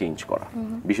মেন্টালিটিটা চেঞ্জ করা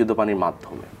বিশুদ্ধ পানির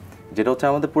মাধ্যমে, যেটা হচ্ছে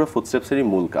আমাদের পুরো ফুটস্টেপসেরই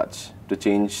মূল কাজ, to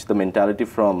change the mentality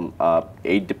from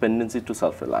aid dependency two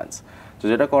self reliance. তো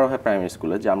যেটা করা হয় প্রাইমারি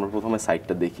স্কুলে, যে আমরা প্রথমে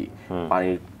সাইটটা দেখি,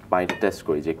 পানিটা টেস্ট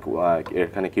করি যে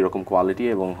এখানে কীরকম কোয়ালিটি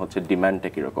এবং হচ্ছে ডিমান্ডটা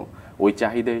কীরকম, ওই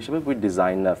চাহিদা হিসেবে উই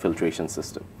ডিজাইন ফিল্ট্রেশন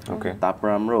সিস্টেম। তারপর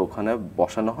আমরা ওখানে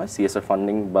বসানো হয় সিএসআর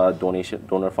ফান্ডিং বা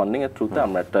ডোনার ফান্ডিং এর থ্রুতে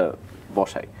আমরা একটা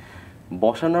বসাই।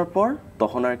 বসানোর পর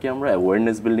তখন আর কি আমরা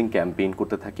অ্যাওয়ারনেস বিল্ডিং ক্যাম্পেইন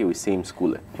করতে থাকি ওই সেম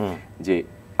স্কুলে, যে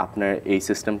আপনার এই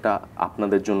সিস্টেমটা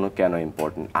আপনাদের জন্য কেন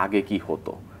ইম্পর্টেন্ট, আগে কি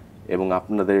হতো, এবং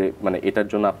আপনাদের মানে এটার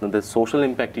জন্য আপনাদের সোশ্যাল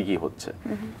ইম্প্যাক্টই কি হচ্ছে।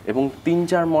 এবং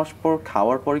 3-4 মাস পর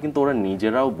খাওয়ার পরে কিন্তু ওরা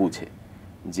নিজেরাও বুঝে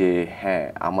যে হ্যাঁ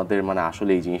আমাদের মানে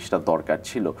আসলে এই জিনিসটা দরকার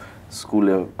ছিল,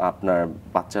 স্কুলে আপনার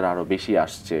বাচ্চারা আরও বেশি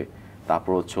আসছে,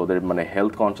 তারপর হচ্ছে ওদের মানে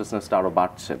হেলথ কনসিয়াসনেসটা আরও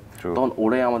বাড়ছে। তখন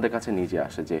ওরাই আমাদের কাছে নিজে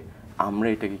আসে যে আমরা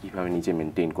এটাকে কিভাবে নিজে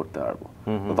মেনটেন করতে পারবো।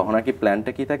 তো তখন আর কি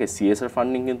প্ল্যানটা কি থাকে, সিএসআর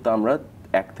ফান্ডিং কিন্তু আমরা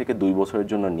 1 থেকে 2 বছরের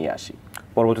জন্য নিয়ে আসি।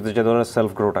 পরবর্তীতে যে ধরনের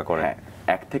সেলফ গ্রোটা করে, হ্যাঁ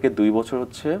 1 থেকে 2 বছর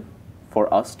হচ্ছে for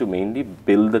us to mainly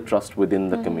build the trust within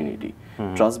the community.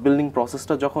 Trust building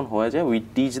processটা যখন হয়ে যায়, we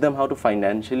teach them how to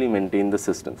financially maintain the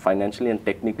system, financially and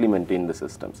technically maintain the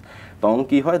systems. তখন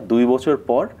কি হয়, 2 বছর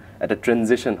পর একটা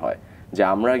ট্রানজিশন হয়, যে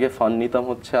আমরা আগে ফান্ড নিতাম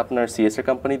হচ্ছে আপনার সিএসআর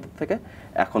কোম্পানিদের থেকে,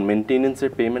 এখন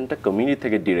মেনটেনেন্সের পেমেন্টটা কমিউনিটি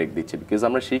থেকে ডিরেক্ট দিচ্ছি, বিকজ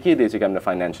আমরা শিখিয়ে দিয়েছি কি আমরা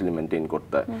ফাইন্যান্সিয়ালি মেনটেন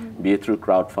করতে হয়, B A through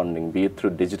crowd funding, B A through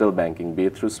digital banking, B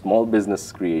A through small business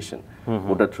creation,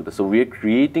 ওটার থ্রুতে। So we are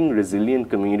creating resilient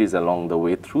communities along the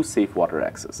way through safe water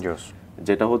access,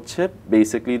 যেটা হচ্ছে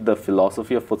basically the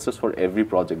philosophy of footsteps for every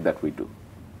project that we do.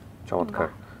 চমৎকার।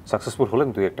 Successful হলেন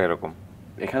দুই একটা এরকম?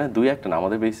 এখানে দুই একটা না,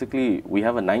 আমাদের basically we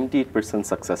have a 98%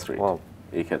 success rate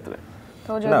এই ক্ষেত্রে।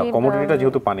 না, কমোডিটিটা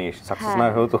যেহেতু পানি, সাকসেস না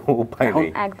হয়েও তো উপায় নেই।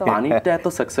 পানিটা এত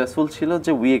সাকসেসফুল ছিল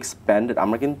যে উই এক্সপ্যান্ডেড।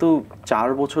 আমরা কিন্তু 4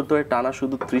 বছর ধরে টানা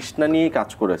শুধু তৃষ্ণা নিয়ে কাজ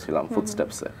করেছিলাম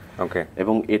ফুটস্টেপসে। ওকে।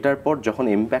 এবং এটার পর যখন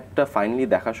ইমপ্যাক্টটা ফাইনালি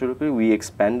দেখা শুরু করি, we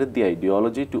expanded the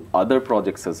ideology to other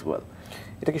projects as well.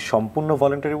 এটা কি সম্পূর্ণ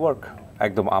ভলান্টারি ওয়ার্ক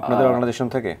একদম আপনাদের অর্গানাইজেশন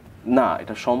থেকে? না,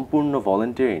 এটা সম্পূর্ণ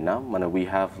ভলান্টারি না, মানে we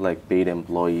have like paid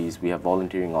employees, we have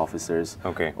volunteering officers,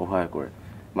 ওভাবে করে।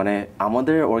 মানে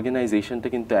আমাদের অর্গানাইজেশনটা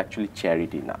কিন্তু অ্যাকচুয়ালি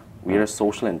চ্যারিটি না, we are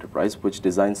social enterprise which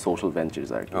design social ventures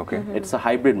আর কি। It's a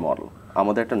hybrid model.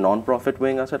 আমাদের একটা নন প্রফিট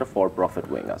উইং আছে, একটা ফর প্রফিট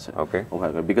উইং আছে,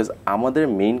 ওভাবে, বিকজ আমাদের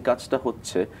মেইন কাজটা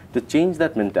হচ্ছে to change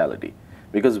that mentality,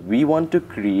 because we want to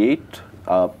create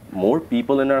more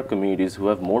people in our communities who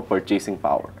have more purchasing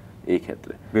পাওয়ার। এই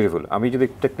ক্ষেত্রে বিউটিফুল। আমি যদি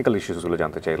টেকনিক্যাল ইস্যুসগুলো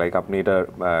জানতে চাই, লাইক আপনি এটা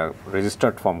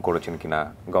রেজিস্টার্ড ফর্ম করেছেন কিনা,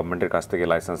 গভর্নমেন্টের কাছ থেকে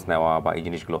লাইসেন্স নেওয়া বা এই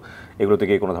জিনিসগুলো, এগুলো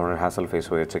থেকে কোনো ধরনের হ্যাসেল ফেস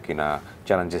হয়েছে কিনা,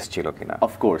 চ্যালেঞ্জেস ছিল কিনা?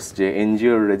 অফকোর্স, যে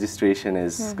এনজিও রেজিস্ট্রেশন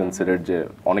ইজ কনসিডার্ড যে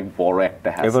অনেক বড় একটা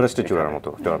হ্যাসেল, এভারেস্টে চূড়ার মতো,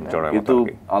 কিন্তু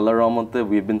আল্লাহর রহমতে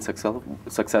we have been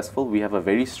successful. We have a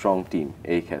very strong team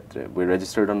এই ক্ষেত্রে। We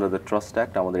registered under the trust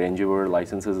act, আমাদের NGO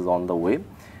licences is on the way.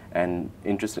 And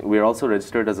interesting, we are also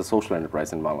registered as a social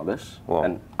enterprise in Bangladesh. Wow.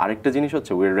 And arekta jinish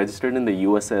hocche, we are registered in the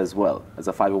USA as well as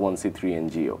a 501c3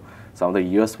 NGO. So আমাদের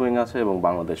US wing আছে এবং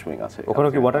Bangladesh wing আছে। ওখানে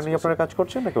কি water নিয়ে আপনারা কাজ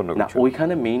করছেন নাকি অন্য কিছু? না,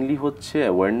 ওইখানে মেইনলি হচ্ছে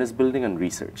awareness building and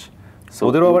research. So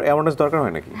ওদেরও আবার অ্যাওয়ারনেস দরকার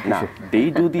হয় নাকি? না, they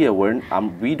do the awareness,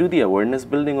 we do the awareness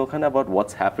building ওখানে about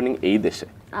what's happening এই দেশে,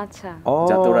 আচ্ছা,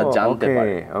 যাতে ওরা জানতে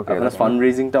পারে। ওখানে ফান্ড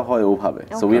রেজিংটা হয় ওভাবে।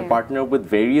 So we are partnered with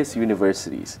various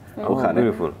universities ওখানে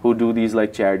who do these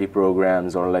like charity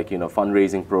programs or like, you know,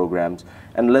 fundraising programs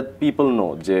and let people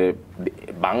know যে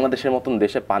বাংলাদেশের মতন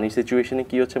দেশে পানি সিচুয়েশনে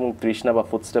কি হচ্ছে এবং তৃষ্ণা বা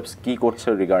ফুটস্টেপস কি করছে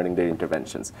রিগার্ডিং দেয়ার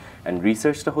ইন্টারভেনশনস। এন্ড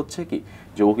রিসার্চটা হচ্ছে কি,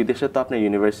 যে ওই দেশে তো আপনার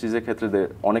ইউনিভার্সিটিজের ক্ষেত্রে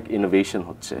অনেক ইনোভেশন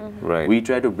হচ্ছে। We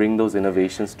try to bring those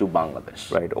innovations to Bangladesh.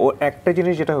 Right. ও একটা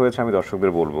জিনিস যেটা হয়েছে আমি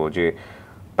দর্শকদের বলবো যে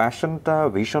প্যাশনটা,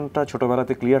 ভিশনটা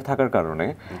ছোটবেলাতে ক্লিয়ার থাকার কারণে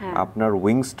আপনার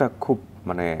উইংসটা খুব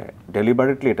মানে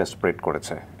ডেলিবারেটলি এটা স্প্রেড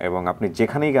করেছে এবং আপনি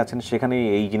যেখানেই গেছেন সেখানেই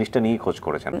এই জিনিসটা নিয়ে খোঁজ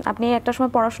করেছেন। আপনি একটা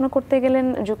সময় পড়াশোনা করতে গেলেন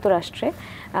যুক্তরাষ্ট্রে,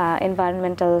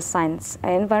 environmental science,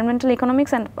 environmental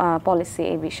economics and policy,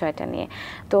 এই বিষয়টা নিয়ে।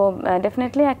 তো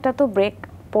ডেফিনেটলি একটা তো ব্রেক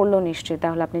পড়লো নিশ্চয়ই,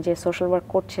 তাহলে আপনি যে সোশ্যাল ওয়ার্ক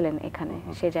করছিলেন এখানে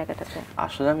সেই জায়গাটাতে?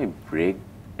 আসলে আমি ব্রেক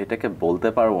এটাকে বলতে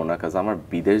পারবো না, কাজ আমার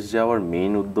বিদেশ যাওয়ার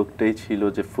মেইন উদ্যোগটাই ছিল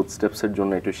যে ফুটস্টেপসের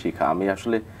জন্য একটু শেখা। আমি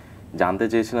আসলে জানতে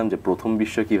চেয়েছিলাম যে প্রথম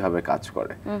বিশ্ব কিভাবে কাজ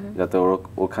করে, যাতে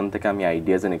ওখান থেকে আমি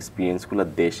আইডিয়াস অ্যান্ড এক্সপিরিয়েন্সগুলো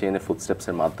দেশে এনে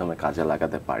ফুটস্টেপসের মাধ্যমে কাজে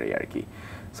লাগাতে পারি আর কি।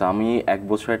 সো আমি 1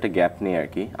 বছর একটা গ্যাপ নিয়ে আর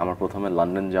কি, আমার প্রথমে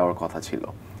লন্ডন যাওয়ার কথা ছিল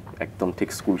একদম ঠিক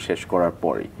স্কুল শেষ করার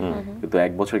পরেই, কিন্তু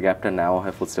 1 বছর গ্যাপটা নেওয়া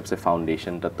হয় ফুটস্টেপসের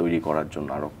ফাউন্ডেশনটা তৈরি করার জন্য,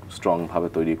 আরও স্ট্রংভাবে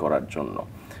তৈরি করার জন্য।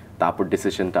 তারপর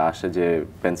ডিসিশনটা আসে যে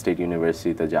পেন স্টেট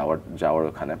ইউনিভার্সিটিতে যাওয়ার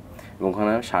ওখানে, এবং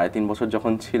ওখানে 3.5 বছর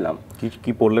যখন ছিলাম।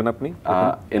 কি পড়লেন আপনি?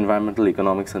 এনভায়রনমেন্টাল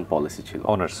ইকোনমিক্স অ্যান্ড পলিসি ছিল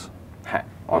অনার্স। হ্যাঁ,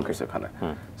 অনার্স ওখানে।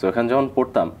 সো ওখানে যখন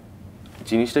পড়তাম,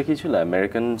 জিনিসটা কি ছিল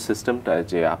আমেরিকান সিস্টেমটা,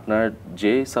 যে আপনার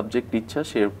যে সাবজেক্ট ইচ্ছা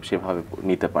সেভাবে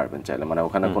নিতে পারবেন চাইলে, মানে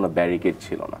ওখানে কোনো ব্যারিকেড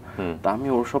ছিল না। তো আমি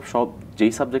ওর সব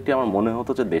যেই সাবজেক্টে আমার মনে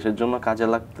হতো যে দেশের জন্য কাজে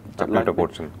লাগবে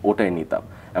ওটাই নিতাম।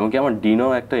 এমনকি আমার ডিনও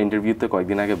একটা ইন্টারভিউতে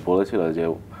কয়েকদিন আগে বলেছিল যে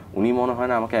উনি মনে হয়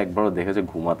না আমাকে একবারও দেখেছে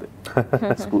ঘুমাতে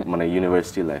স্কুল মানে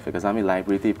ইউনিভার্সিটি লাইফে, কারণ আমি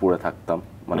লাইব্রেরিতেই পড়ে থাকতাম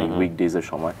মানে উইকডেজের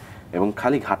সময়, এবং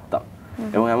খালি ঘাটতাম।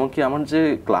 এবং এমনকি আমার যে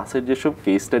ক্লাসের যেসব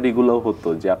কেস স্টাডিগুলো হতো,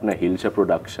 যে আপনার হিলসা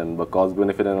প্রোডাকশন বা কস্ট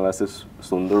বেনিফিট অ্যানালাইসিস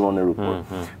সুন্দরবনের উপর,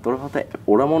 তোর হয়তো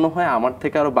ওরা মনে হয় আমার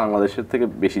থেকে আরো বাংলাদেশের থেকে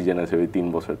বেশি জেনেছে ওই 3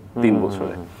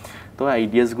 বছরে। তো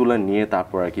আইডিয়াসগুলো নিয়ে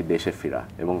তারপর আর কি দেশে ফেরা,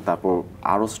 এবং তারপর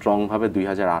আরো স্ট্রং ভাবে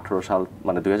 2018 সাল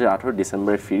মানে 2018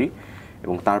 ডিসেম্বরে ফিরি,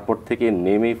 এবং তারপর থেকে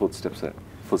নেমেই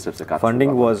ফুটস্টেপসে কাজ। ফান্ডিং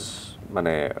ওয়াজ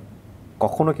মানে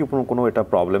কখনো কি কোনো এটা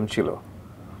প্রবলেম ছিল?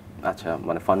 আচ্ছা,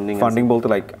 মানে ফান্ডিং বলতে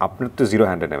লাইক আপনি তো জিরো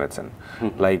হ্যান্ডে নেমেছেন,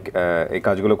 লাইক এই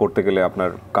কাজগুলো করতে গেলে আপনার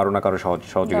কারো না কারো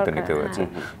সহযোগিতা নিতে হয়েছে।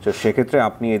 তো সেক্ষেত্রে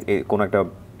আপনি কোনো একটা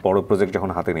বড় প্রজেক্ট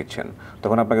যখন হাতে নিচ্ছেন,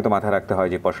 তখন আপনাকে তো মাথায় রাখতে হয়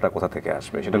যে পয়সাটা কোথা থেকে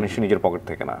আসবে, সেটা নিশ্চয়ই নিজের পকেট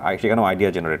থেকে না, সেখানেও আইডিয়া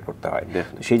জেনারেট করতে হয়।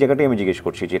 সেই জায়গাটাই আমি জিজ্ঞেস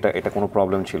করছি যে এটা কোনো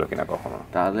প্রবলেম ছিল কিনা কখনো।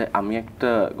 তাহলে আমি একটা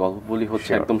গল্প বলি,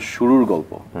 হচ্ছে একদম শুরুর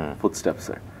গল্প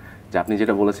ফুটস্টেপসের, যে আপনি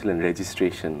যেটা বলেছিলেন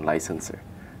রেজিস্ট্রেশন লাইসেন্সের,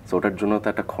 সো ওটার জন্য তো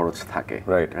একটা খরচ থাকে,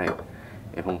 রাইট।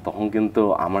 এবং তখন কিন্তু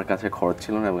আমার কাছে খরচ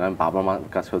ছিল না, এবং আমি বাবা মার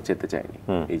কাছেও যেতে চাইনি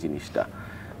এই জিনিসটা।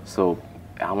 সো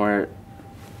আমার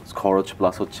খরচ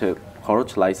প্লাস হচ্ছে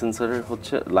লাইসেন্সের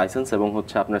হচ্ছে লাইসেন্স, এবং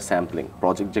হচ্ছে আপনার স্যাম্পলিং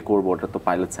প্রজেক্ট যে করবো ওটা তো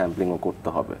পাইলট স্যাম্পলিংও করতে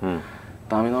হবে।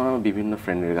 তো আমি তখন আমার বিভিন্ন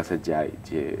ফ্রেন্ডের কাছে যাই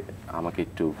যে আমাকে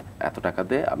একটু এত টাকা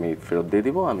দে, আমি ফেরত দিয়ে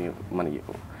দিব, আমি মানে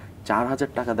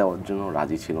 4,000 টাকা দেওয়ার জন্য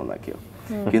রাজি ছিল না কেউ।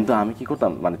 কিন্তু আমি কি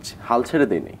করতাম, মানে হাল ছেড়ে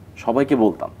দেই নেই, সবাইকে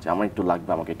বলতাম যে আমার একটু লাগবে,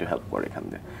 আমাকে একটু হেল্প করে এখান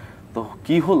দিয়ে। তো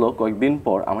কি হলো, কয়েকদিন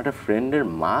পর আমার একটা ফ্রেন্ডের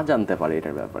মা জানতে পারে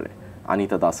এটার ব্যাপারে,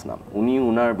 অনিতা দাস নাম। উনি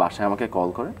উনার বাসায় আমাকে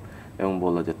কল করে এবং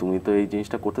বললো যে তুমি তো এই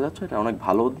জিনিসটা করতে যাচ্ছ, এটা অনেক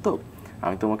ভালো উদ্যোগ,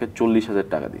 আমি তোমাকে 40,000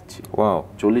 টাকা দিচ্ছি।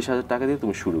 40,000 টাকা দিয়ে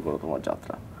তুমি শুরু করো তোমার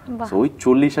যাত্রা। তো ওই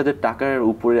 40,000 টাকার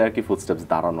উপরে আর কি ফুটস্টেপস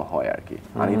দাঁড়ানো হয় আর কি।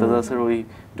 অনিতা দাসের ওই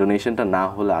ডোনেশনটা না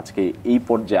হলে আজকে এই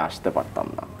পর্যায়ে আসতে পারতাম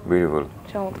না।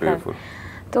 বিউটিফুল।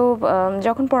 তো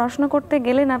যখন পড়াশোনা করতে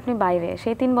গেলেন আপনি বাইরে,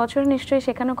 সেই 3 বছর নিশ্চয়ই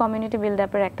সেখানে কমিউনিটি বিল্ড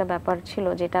আপের একটা ব্যাপার ছিল,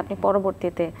 যেটা আপনি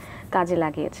পরবর্তীতে কাজে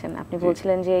লাগিয়েছেন। আপনি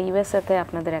বলছিলেন যে ইউএসএ তে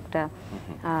আপনাদের একটা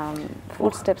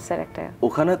ফুটস্টেপসের একটা,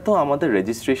 ওখানে তো আমাদের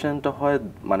রেজিস্ট্রেশনটা হয়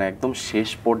মানে একদম শেষ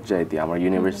পর্যায়ে দিয়ে, আমার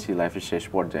ইউনিভার্সিটি লাইফের শেষ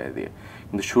পর্যায়ে দিয়ে।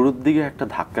 কিন্তু শুরুর দিকে একটা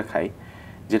ধাক্কা খাই,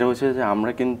 যেটা হচ্ছে যে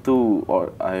আমরা কিন্তু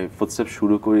ফুটস্টেপ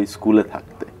শুরু করি স্কুলে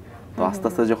থাকতে, তো আস্তে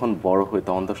আস্তে যখন বড় হই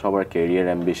তখন তো সবার ক্যারিয়ার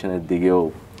অ্যাম্বিশনের দিকেও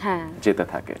যেতে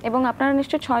থাকে। এবং আপনারা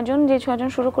নিশ্চয়ই 6 জন, যে 6 জন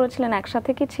শুরু করেছিলেন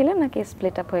একসাথে কি ছিলেন নাকি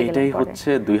স্প্লিট আপ হয়ে গেলেন? এটাই হচ্ছে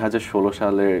 2016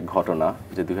 সালের ঘটনা,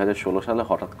 যে 2016 সালে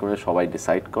হঠাৎ করে সবাই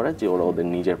ডিসাইড করে যে ওরা ওদের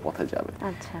নিজের পথে যাবে।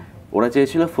 আচ্ছা, ওরা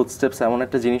চেয়েছিল ফুটস্টেপস এমন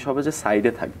একটা জিনিস হবে যে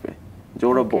সাইডে থাকবে, যে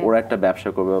ওরা একটা ব্যবসা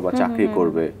করবে বা চাকরি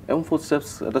করবে, এবং ফুটস্টেপস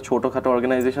একটা ছোটখাটো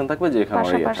অর্গানাইজেশন থাকবে যেখানে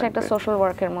পাশাপাশি একটা সোশ্যাল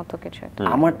ওয়ার্কের মতো কিছু একটা।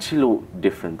 আমার ছিল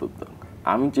ডিফারেন্ট উদ্যোগ,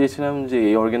 আমি চেয়েছিলাম যে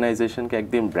এই অর্গানাইজেশনকে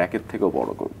একদিন ব্র্যাকেট থেকেও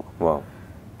বড় করব।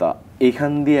 তা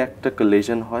এখান দিয়ে একটা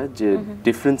কলিশন হয়, যে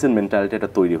ডিফারেন্স ইন মেন্টালিটি এটা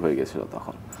তৈরি হয়ে গেছিল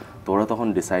তখন। তো ওরা তখন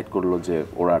ডিসাইড করলো যে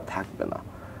ওরা আর থাকবে না।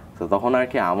 তো তখন আর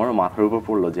কি আমারও মাথার উপর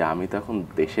পড়লো যে আমি তো এখন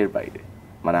দেশের বাইরে,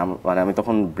 মানে আমি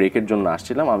তখন ব্রেকের জন্য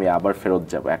আসছিলাম, আমি আবার ফেরত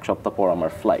যাব 1 সপ্তাহ পর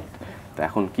আমার ফ্লাইট। তো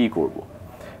এখন কি করব?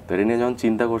 তো এটা নিয়ে যখন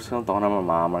চিন্তা করছিলাম, তখন আমার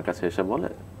মা আমার কাছে এসে বলে,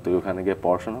 তুই ওখানে গিয়ে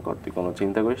পড়াশোনা কর, তুই কোনো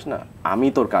চিন্তা করিস না, আমি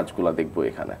তোর কাজগুলো দেখবো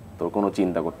এখানে, তোর কোনো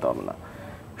চিন্তা করতে হবে না।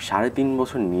 3.5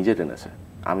 বছর নিজে টেনেছে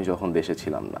আমি যখন দেশে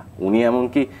ছিলাম না। উনি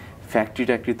এমনকি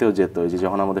ফ্যাক্টরিতেও যেত, যে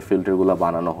যখন আমাদের ফিল্টারগুলো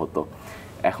বানানো হতো।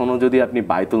 এখনও যদি আপনি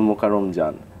বাইতুল মোকাররম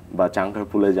যান বা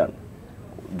চাঙ্কারপুলে যান,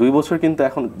 2 বছর কিন্তু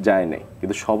এখন যায় নাই,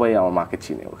 কিন্তু সবাই আমার মাকে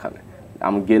চিনে ওখানে।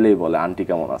 আমি গেলেই বলে আন্টি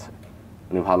কেমন আছে,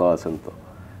 উনি ভালো আছেন তো।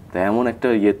 তো এমন একটা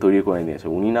তৈরি করে নিয়েছে,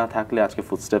 উনি না থাকলে আজকে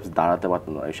ফুটস্টেপস দাঁড়াতে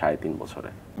পারতেন না এই 3.5 বছরে।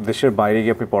 দেশের বাইরে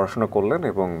গিয়ে আপনি পড়াশোনা করলেন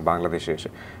এবং বাংলাদেশে এসে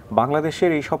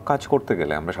বাংলাদেশের এই সব কাজ করতে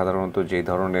গেলে আমরা সাধারণত যে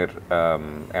ধরনের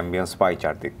অ্যাম্বিয়েন্স পাই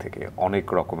চারদিক থেকে, অনেক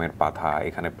রকমের বাধা,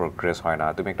 এখানে প্রোগ্রেস হয় না,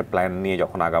 তুমি একটা প্ল্যান নিয়ে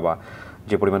যখন আগাবা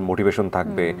যে পরিমাণ মোটিভেশন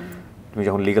থাকবে, তুমি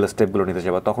যখন লিগ্যাল স্টেপগুলো নিতে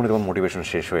যাবে তখনই তোমার মোটিভেশন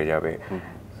শেষ হয়ে যাবে।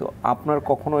 তো আপনার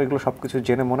কখনো এগুলো সব কিছু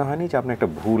জেনে মনে হয়নি যে আপনি একটা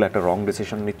ভুল, একটা রং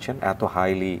ডিসিশন নিচ্ছেন এত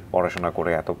হাইলি পড়াশোনা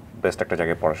করে, এত বেস্ট একটা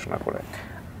জায়গায় পড়াশোনা করে?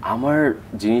 আমার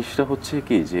জিনিসটা হচ্ছে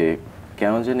কি যে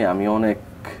কেন জানি আমি অনেক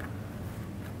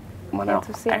মানে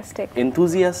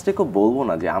এনথুজিয়াস্টিকও বলবো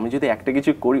না, যে আমি যদি একটা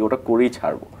কিছু করি ওটা করেই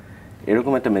ছাড়বো,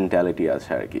 এরকম একটা মেন্টালিটি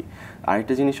আছে আর কি।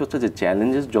 আরেকটা জিনিস হচ্ছে যে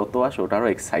চ্যালেঞ্জেস যত আসে ওটা আরও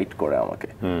এক্সাইট করে আমাকে,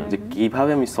 যে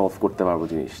কিভাবে আমি সলভ করতে পারবো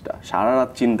জিনিসটা, সারা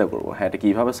রাত চিন্তা করবো হ্যাঁ এটা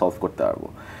কীভাবে সলভ করতে পারবো।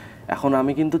 এখন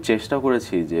আমি কিন্তু চেষ্টা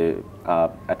করেছি যে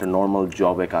একটা নর্মাল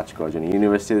জবে কাজ করার জন্য।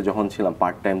 ইউনিভার্সিটিতে যখন ছিলাম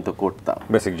পার্ট টাইম তো করতাম,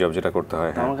 বেসিক জব যেটা করতে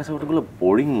হয়, আমার কাছে ওটাগুলো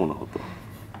বোরিং মনে হতো।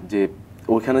 যে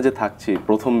ওইখানে যে থাকছি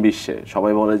প্রথম বিশ্বে,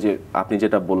 সবাই বলে যে আপনি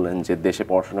যেটা বললেন যে দেশে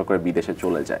পড়াশোনা করে বিদেশে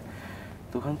চলে যায়,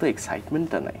 তো ওখানে তো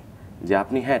এক্সাইটমেন্টটা নাই। যে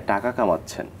আপনি হ্যাঁ টাকা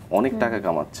কামাচ্ছেন, অনেক টাকা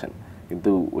কামাচ্ছেন,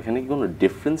 কিন্তু ওইখানে কি কোনো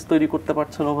ডিফারেন্স তৈরি করতে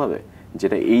পারছেন ওভাবে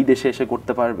যেটা এই দেশে এসে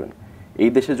করতে পারবেন? এই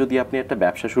দেশে যদি আপনি একটা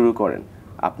ব্যবসা শুরু করেন,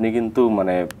 আপনি কিন্তু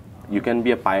মানে you can be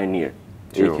a pioneer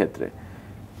এই ক্ষেত্রে,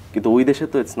 কিন্তু ওই দেশে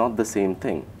তো it's not the same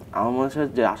thing. আমার মনে হচ্ছে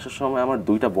যে আসার সময় আমার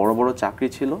দুইটা বড় বড় চাকরি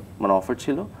ছিল, মানে অফার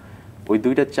ছিল, ওই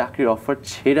দুইটা চাকরির অফার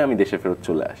ছেড়ে আমি দেশে ফেরত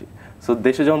চলে আসি। সো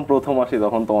দেশে যখন প্রথম আসি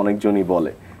তখন তো অনেকজনই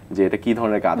বলে যে এটা কি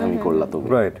ধরনের কাজ আমি করলা তুমি,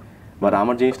 রাইট? বাট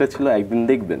আমার জিনিসটা ছিল একদিন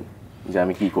দেখবেন যে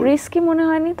আমি কি করি। রিস্কি মনে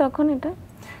হয়নি তখন? এটা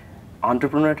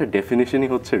এন্টারপ্রেনার একটা ডেফিনিশনই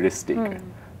হচ্ছে রিস্ক টেকার।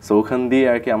 সো ওখান দিয়ে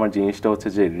আর কি আমার জিনিসটা হচ্ছে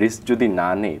যে রিস্ক যদি না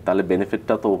নেই তাহলে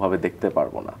বেনিফিটটা তো ওভাবে দেখতে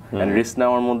পারবো না। এন্ড রিস্ক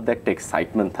নেওয়ার মধ্যে একটা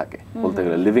এক্সাইটমেন্ট থাকে, বলতে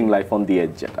গেলে living life on the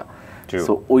age যেটা।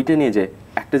 সো ওইটা নিয়ে যে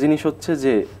একটা জিনিস হচ্ছে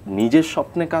যে নিজের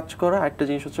স্বপ্নে কাজ করা, একটা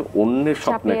জিনিস হচ্ছে অন্যের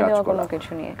স্বপ্নে কাজ করা।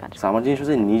 আমার জিনিস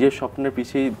হচ্ছে নিজের স্বপ্নের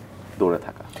পিছেই দৌড়ে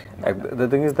থাকা। দ্য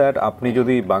থিং ইজ দ্যাট আপনি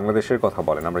যদি বাংলাদেশের কথা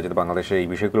বলেন, আমরা যদি বাংলাদেশের এই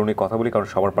বিষয়গুলো নিয়ে কথা বলি, কারণ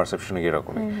সবার পারসেপশন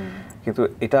এরকমই, কিন্তু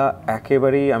এটা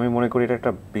একেবারেই আমি মনে করি এটা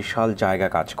একটা বিশাল জায়গা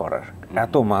কাজ করার,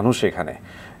 এত মানুষ এখানে,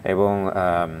 এবং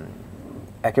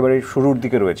একেবারে শুরুর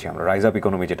দিকে রয়েছি আমরা, রাইজ আপ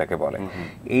ইকোনমি যেটাকে বলে।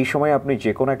 এই সময় আপনি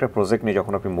যে কোনো একটা প্রজেক্ট নিয়ে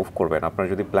যখন আপনি মুভ করবেন, আপনার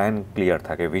যদি প্ল্যান ক্লিয়ার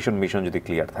থাকে, ভিশন মিশন যদি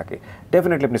ক্লিয়ার থাকে,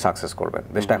 ডেফিনেটলি আপনি সাকসেস করবেন।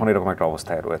 দেশটা এখন এরকম একটা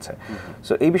অবস্থায় রয়েছে।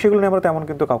 সো এই বিষয়গুলো নিয়ে আমরা তেমন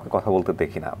কিন্তু কাউকে কথা বলতে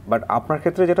দেখি না। বাট আপনার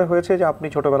ক্ষেত্রে যেটা হয়েছে যে আপনি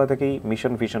ছোটবেলা থেকেই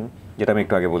মিশন ভিশন, যেটা আমি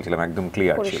একটু আগে বলছিলাম, একদম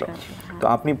ক্লিয়ার ছিল। তো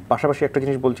আপনি পাশাপাশি একটা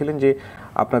জিনিস বলছিলেন যে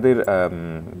আপনাদের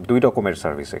দুই রকমের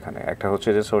সার্ভিস এখানে, একটা হচ্ছে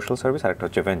যে সোশ্যাল সার্ভিস আর একটা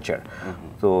হচ্ছে ভেঞ্চার।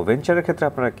 তো ভেঞ্চারের ক্ষেত্রে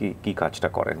আপনারা কি কাজটা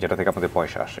করেন যেটা থেকে আপনাদের পয়সা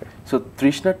আসে? সো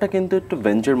তৃষ্ণাটা কিন্তু একটু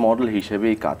ভেঞ্চার মডেল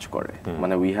হিসেবেই কাজ করে।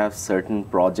 মানে we have certain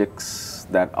projects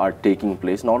that are taking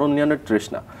place, not only under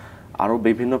তৃষ্ণা, আরও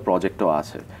বিভিন্ন প্রজেক্টও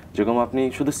আছে। যেরকম আপনি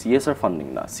শুধু সিএসআর ফান্ডিং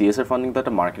না, সিএসআর ফান্ডিং তো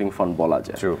একটা মার্কেটিং ফান্ড বলা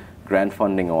যায়, গ্র্যান্ড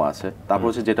ফান্ডিংও আছে। তারপর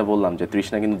হচ্ছে যেটা বললাম যে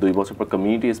তৃষ্ণা কিন্তু 2 বছর পর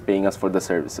community is paying us for the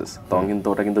services, তখন কিন্তু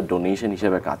ওটা কিন্তু ডোনেশন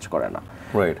হিসেবে কাজ করে না।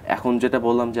 এখন যেটা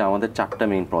বললাম যে আমাদের 4টা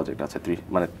মেইন প্রজেক্ট আছে,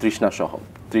 মানে তৃষ্ণা সহ।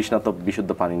 তৃষ্ণা তো বিশুদ্ধ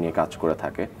পানি নিয়ে কাজ করে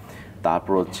থাকে।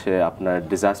 তারপর হচ্ছে আপনার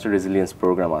ডিজাস্টার রেজিলিয়েন্স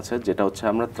প্রোগ্রাম আছে, যেটা হচ্ছে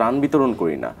আমরা ত্রাণ বিতরণ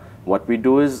করি না, হোয়াট উই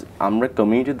ডু ইজ আমরা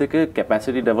কমিউনিটি থেকে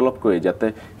ক্যাপাসিটি ডেভেলপ করি যাতে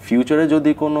ফিউচারে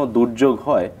যদি কোনো দুর্যোগ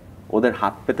হয় ওদের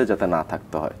হাত পেতে যাতে না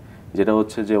থাকতে হয়। যেটা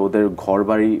হচ্ছে যে ওদের ঘর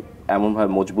বাড়ি এমনভাবে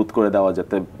মজবুত করে দেওয়া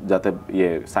যাতে যাতে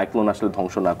সাইক্লোন আসলে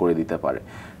ধ্বংস না করে দিতে পারে।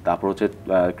 তারপর হচ্ছে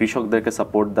কৃষকদেরকে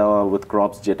সাপোর্ট দেওয়া উইথ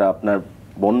ক্রপস, যেটা আপনার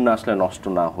বন্যা আসলে নষ্ট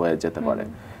না হয়ে যেতে পারে।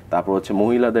 তারপর হচ্ছে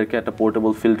মহিলাদেরকে একটা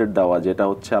পোর্টেবল ফিল্টার দেওয়া, যেটা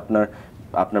হচ্ছে আপনার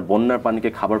বন্যার পানিকে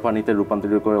খাবার পানিতে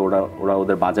রূপান্তরিত করে ওরা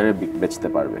ওদের বাজারে বেচতে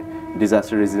পারবে।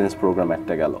 ডিজাস্টার রেজিলিয়েন্স প্রোগ্রাম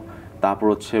একটা গেল। তারপর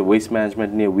হচ্ছে ওয়েস্ট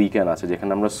ম্যানেজমেন্ট নিয়ে উইকেন্ড আছে,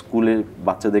 যেখানে আমরা স্কুলে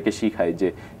বাচ্চাদেরকে শিখাই যে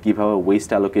কীভাবে ওয়েস্ট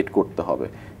অ্যালোকেট করতে হবে,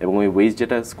 এবং ওই ওয়েস্ট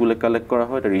যেটা স্কুলে কালেক্ট করা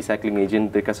হয় এটা রিসাইক্লিং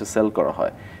এজেন্টদের কাছে সেল করা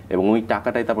হয়, এবং ওই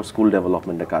টাকাটাই তারপর স্কুল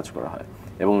ডেভেলপমেন্টে কাজ করা হয়।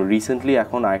 এবং রিসেন্টলি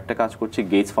এখন আরেকটা কাজ করছি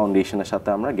গেটস ফাউন্ডেশনের সাথে,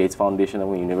 আমরা গেটস ফাউন্ডেশন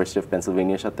এবং ইউনিভার্সিটি অফ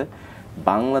পেনসিলভেনিয়ার সাথে।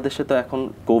 বাংলাদেশে তো এখন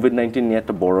কোভিড-19 নিয়ে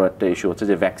একটা বড় একটা ইস্যু হচ্ছে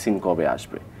যে ভ্যাকসিন কবে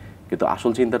আসবে, কিন্তু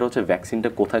আসল চিন্তাটা হচ্ছে ভ্যাকসিনটা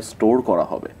কোথায় স্টোর করা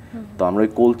হবে। তো আমরা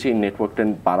ওই কোল্ড চেইন নেটওয়ার্কটা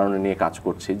বানানো নিয়ে কাজ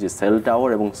করছি, যে সেল টাওয়ার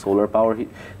এবং সোলার পাওয়ার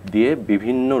দিয়ে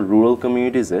বিভিন্ন রুরাল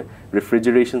কমিউনিটিসে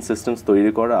রেফ্রিজারেশন সিস্টেমস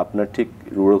তৈরি করা, আপনার ঠিক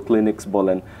রুরাল ক্লিনিক্স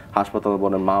বলেন, হাসপাতাল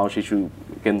বলেন, মা ও শিশু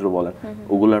কেন্দ্র বলেন,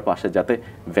 ওগুলোর পাশে যাতে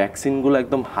ভ্যাকসিনগুলো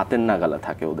একদম হাতের নাগালে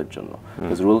থাকে ওদের জন্য।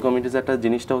 রুরাল কমিউনিটিস একটা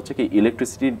জিনিসটা হচ্ছে কি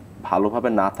ইলেকট্রিসিটি ভালোভাবে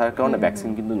না থাকার কারণে ভ্যাকসিন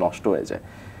কিন্তু নষ্ট হয়ে যায়।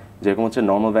 যেরকম হচ্ছে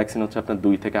নর্মাল ভ্যাকসিন হচ্ছে আপনার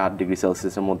 2 থেকে 8 ডিগ্রি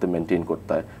সেলসিয়াসের মধ্যে মেনটেন করতে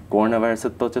হয়, করোনা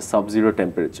ভাইরাসের তো হচ্ছে সাব-জিরো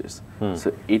টেম্পারেচার্স। সো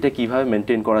এটা কীভাবে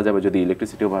মেনটেন করা যাবে যদি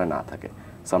ইলেকট্রিসিটি ওভাবে না থাকে?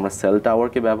 সো আমরা সেল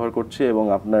টাওয়ারকে ব্যবহার করছি এবং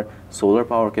আপনার সোলার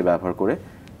পাওয়ারকে ব্যবহার করে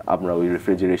আমরা ওই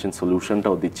রেফ্রিজারেশন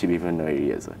সলিউশনটাও দিচ্ছি বিভিন্ন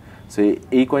এরিয়াসে। সো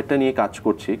এই কয়েকটা নিয়ে কাজ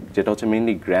করছি, যেটা হচ্ছে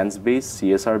mainly grants based,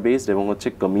 CSR based এবং হচ্ছে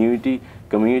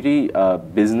কমিউনিটি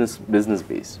বিজনেস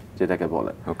বেসড যেটাকে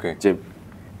বলে। যে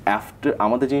আফটার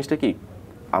আমাদের জিনিসটা কি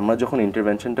আমরা যখন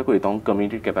ইন্টারভেনশনটা করি তখন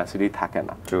কমিউনিটির ক্যাপাসিটি থাকে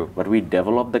না, but we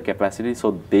develop the capacity so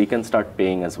they can start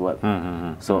paying as well.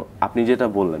 So আপনি যেটা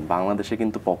বললেন বাংলাদেশে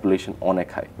কিন্তু পপুলেশন অনেক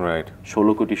হাই,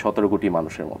 16 কোটি 17 কোটি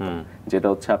মানুষের মতো, যেটা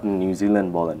হচ্ছে আপনি নিউজিল্যান্ড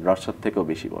বলেন রাশিয়ার থেকেও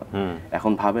বেশি বলেন।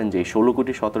 এখন ভাবেন যে 16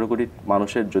 কোটি 17 কোটি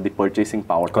মানুষের যদি পারচেসিং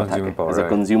পাওয়ারটা থাকে,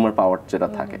 কনজিউমার পাওয়ার যেটা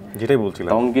থাকে, যেটাই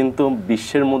বলছিলাম, তখন কিন্তু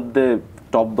বিশ্বের মধ্যে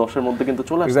টপ 10 এর মধ্যে কিন্তু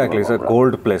চলে আসে। Exactly, it's a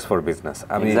gold place for business.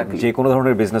 আমি যে কোনো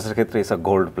ধরনের বিজনেসের ক্ষেত্রে ইটস আ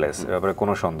গোল্ড প্লেস, এবারে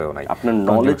কোনো সন্দেহ নাই। আপনার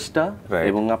নলেজটা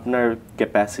এবং আপনার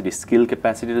ক্যাপাসিটি, স্কিল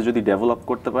ক্যাপাসিটিটা যদি ডেভেলপ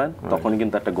করতে পারেন তখনই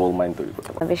কিন্তু একটা গোল্ড মাইন তৈরি করতে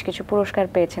পারেন। বেশ কিছু পুরস্কার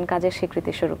পেয়েছেন কাজের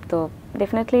স্বীকৃতি স্বরূপ, তো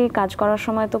ডেফিনেটলি কাজ করার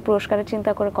সময় তো পুরস্কারের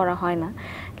চিন্তা করে করা হয় না,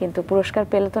 কিন্তু পুরস্কার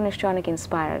পেলে তো নিশ্চয়ই অনেক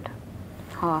ইন্সপায়ার্ড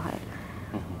হওয়া হয়।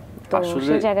 তো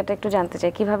সেই জায়গাটা একটু জানতে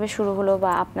চাই, কিভাবে শুরু হলো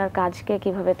বা আপনার কাজকে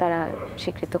কিভাবে তারা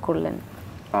স্বীকৃত করলেন?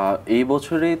 এই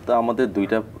বছরেই তো আমাদের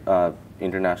 2টা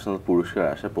ইন্টারন্যাশনাল পুরস্কার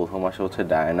আসে। প্রথম আসে হচ্ছে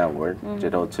ডায়ানা অ্যাওয়ার্ড,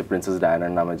 যেটা হচ্ছে প্রিন্সেস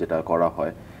ডায়ানার নামে যেটা করা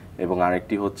হয়, এবং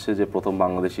আরেকটি হচ্ছে যে প্রথম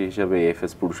বাংলাদেশি হিসেবে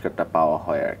এফএস পুরস্কারটা পাওয়া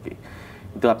হয় আর কি।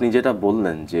 কিন্তু আপনি যেটা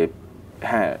বললেন যে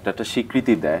হ্যাঁ এটা একটা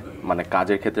স্বীকৃতি দেয়, মানে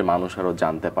কাজের ক্ষেত্রে মানুষ আরও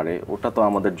জানতে পারে, ওটা তো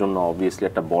আমাদের জন্য অবভিয়াসলি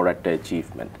একটা বড় একটা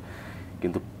অ্যাচিভমেন্ট।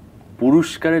 কিন্তু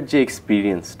পুরস্কারের যে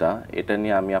এক্সপিরিয়েন্সটা, এটা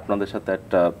নিয়ে আমি আপনাদের সাথে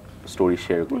একটা স্টোরি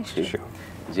শেয়ার করছি।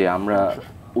 যে আমরা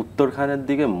উত্তরখানের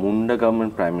দিকে মুন্ডা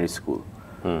গভর্নমেন্ট প্রাইমারি স্কুল,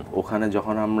 ওখানে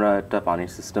যখন আমরা একটা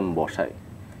পানির সিস্টেম বসাই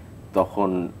তখন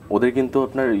ওদের কিন্তু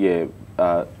আপনার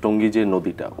টঙ্গী যে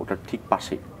নদীটা ওটার ঠিক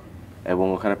পাশেই, এবং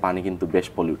ওখানে পানি কিন্তু বেশ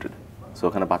পলিউটেড। সো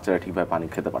ওখানে বাচ্চারা ঠিকভাবে পানি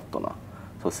খেতে পারতো না।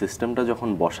 সো সিস্টেমটা যখন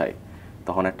বসাই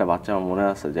তখন একটা বাচ্চা আমার মনে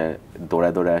আছে যে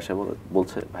দৌড়ায় দৌড়ায় এসে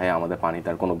বলছে, ভাই আমাদের পানিতে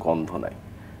আর কোনো গন্ধ নাই।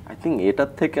 আই থিঙ্ক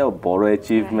এটার থেকেও বড়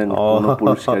অ্যাচিভমেন্ট কোনো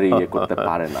পুরস্কারই করতে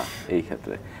পারে না এই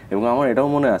ক্ষেত্রে। এবং আমার এটাও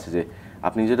মনে আছে যে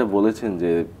আপনি যেটা বলেছেন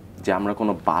যে যে আমরা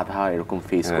কোনো বাধা এরকম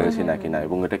ফেস করেছি নাকি না,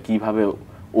 এবং এটা কিভাবে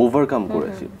ওভারকাম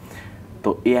করেছি। তো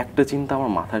এই একটা চিন্তা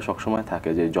আমার মাথায় সবসময় থাকে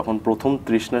যে যখন প্রথম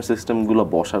তৃষ্ণার সিস্টেমগুলো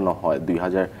বসানো হয়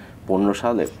 2015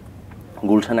 সালে,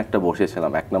 গুলশান একটা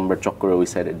বসেছিলাম 1 নম্বর চক্করের ওই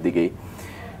সাইডের দিকেই।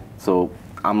 সো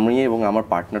আমি এবং আমার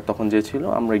পার্টনার তখন যে ছিল,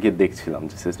 আমরা গিয়ে দেখছিলাম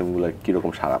যে সিস্টেমগুলো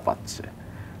কীরকম সাড়া পাচ্ছে।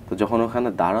 তো যখন ওখানে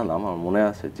দাঁড়ালাম আমার মনে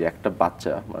আছে যে একটা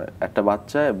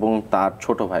বাচ্চা এবং তার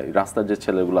ছোট ভাই, রাস্তার যে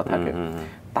ছেলেগুলো থাকে,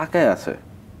 তাকায় আছে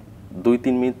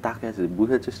 2-3 মিনিট তাকায় আছে,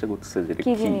 বুঝার চেষ্টা করতেছে যে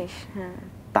কি জিনিস।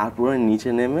 তারপরে নিচে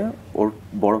নেমে ওর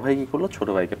বড় ভাই কি করলো, ছোট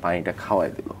ভাইকে পানিটা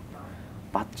খাওয়াই দিল।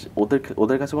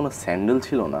 ওদের কাছে কোনো স্যান্ডেল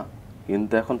ছিল না,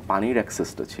 কিন্তু এখন পানির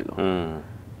অ্যাক্সেসটা ছিল।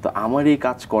 তো আমার এই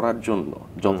কাজ করার জন্য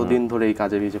যতদিন ধরে এই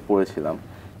কাজের নিচে পড়েছিলাম,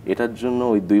 এটার জন্য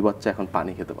ওই 2 বাচ্চা এখন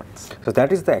পানি খেতে পারছে। So that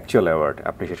is the actual award,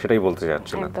 আপনি সেটাই বলতে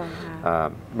চাচ্ছিলেন,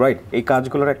 রাইট? এই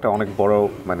কাজগুলোর একটা অনেক বড়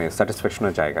মানে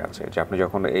স্যাটিসফ্যাকশনের জায়গা আছে যে আপনি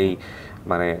যখন এই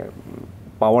মানে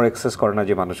পাওয়ার এক্সেস করে না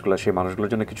যে মানুষগুলো, সেই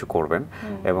মানুষগুলোর জন্য কিছু করবেন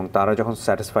এবং তারা যখন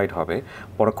স্যাটিসফাইড হবে,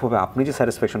 পরোক্ষভাবে আপনি যে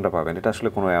স্যাটিসফ্যাকশনটা পাবেন, এটা আসলে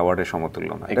কোনো অ্যাওয়ার্ডের সমতুল্য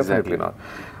না, ডেফিনেটলি নট।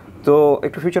 তো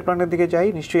একটু ফিউচার প্ল্যানের দিকে যাই।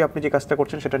 নিশ্চয়ই আপনি যে কাজটা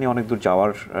করছেন সেটা নিয়ে অনেক দূর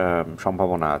যাওয়ার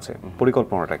সম্ভাবনা আছে।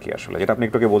 পরিকল্পনাটা কি আসলে, যেটা আপনি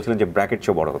একটু আগে বলছিলেন যে ব্র্যাকেট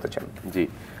চেয়ে বড় হতে চান? জি,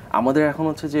 আমাদের এখন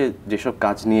হচ্ছে যে যেসব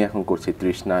কাজ নিয়ে এখন করছি,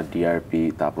 তৃষ্ণা, ডিআরপি,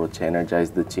 তারপর হচ্ছে এনার্জাইজ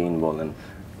দ্য চেইন বলেন,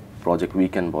 প্রজেক্ট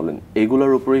উইকেন্ড বলেন,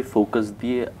 এগুলোর উপরেই ফোকাস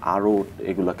দিয়ে আরও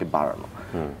এগুলোকে বাড়ানো।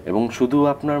 এবং শুধু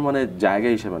আপনার মানে জায়গা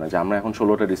হিসেবে না, যে আমরা এখন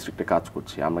 16টা ডিস্ট্রিক্টে কাজ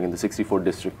করছি, আমরা কিন্তু 64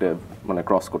 ডিস্ট্রিক্টে মানে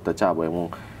ক্রস করতে চাবো, এবং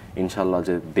ইনশাল্লাহ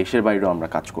যে দেশের বাইরেও আমরা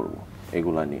কাজ করব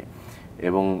এগুলা নিয়ে।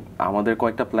 এবং আমাদের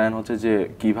কয়েকটা প্ল্যান হচ্ছে যে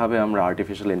কিভাবে আমরা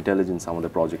আর্টিফিশিয়াল ইন্টেলিজেন্স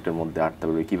আমাদের প্রজেক্টের মধ্যে আনতে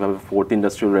পারবো, কিভাবে 4th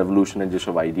ইন্ডাস্ট্রিয়াল রেভলিউশনের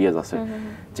যেসব আইডিয়াস আছে,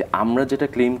 যে আমরা যেটা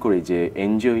ক্লেম করি যে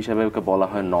এনজিও হিসাবে ওকে বলা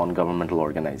হয় নন গভর্নমেন্টাল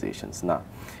অর্গানাইজেশনস, না,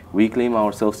 we claim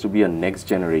ourselves to be a next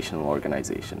generational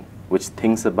organization which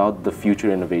thinks about the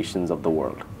future innovations of the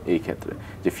world। এই ক্ষেত্রে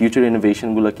যে ফিউচার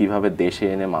ইনোভেশনগুলো কিভাবে দেশে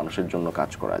এনে মানুষের জন্য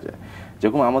কাজ করা যায়,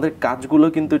 যেরকম আমাদের কাজগুলো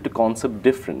কিন্তু একটু কনসেপ্ট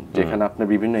ডিফারেন্ট, যেখানে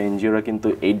আপনার বিভিন্ন এনজিওরা কিন্তু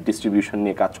এইড ডিস্ট্রিবিউশন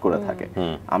নিয়ে কাজ করে থাকে,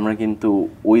 আমরা কিন্তু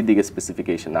ওই দিকে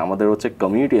স্পেসিফিকেশন, আমাদের হচ্ছে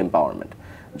কমিউনিটি এম্পাওয়ারমেন্ট,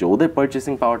 যে ওদের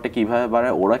পারচেসিং পাওয়ারটা কিভাবে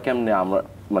বাড়ায়, ওরা কেমনে আমরা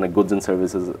মানে গুডস এন্ড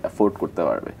সার্ভিসেস অ্যাফোর্ড করতে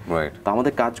পারবে। তো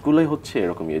আমাদের কাজগুলোই হচ্ছে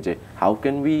এরকমই, যে how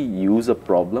can we use a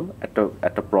problem,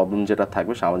 একটা প্রবলেম যেটা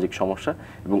থাকবে সামাজিক সমস্যা,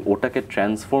 এবং ওটাকে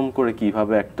ট্রান্সফর্ম করে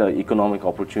কিভাবে একটা ইকোনমিক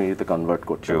অপরচুনিটিতে কনভার্ট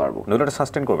করতে পারবো, ওটা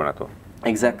সাস্টেইন করবে না তো।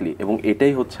 এক্স্যাক্টলি, এবং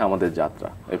এটাই হচ্ছে আমাদের যাত্রা,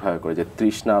 এভাবে করে যে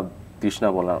তৃষ্ণা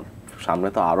বলার সামনে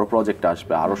তো আরো প্রজেক্ট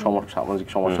আসবে, আরো সামাজিক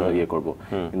সমস্যা করবো,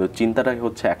 কিন্তু চিন্তাটাই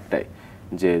হচ্ছে একটাই,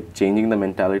 যে changing the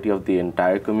mentality of the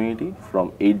entire community from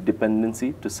aid dependency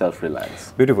two self reliance.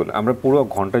 Beautiful. আমরা পুরো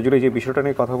ঘন্টা জুড়ে যে বিষয়টা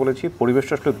নিয়ে কথা বলেছি,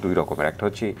 পরিবেশটা আসলে 2 রকমের। একটা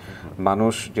হচ্ছে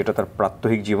মানুষ যেটা তার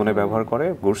প্রাত্যহিক জীবনে ব্যবহার করে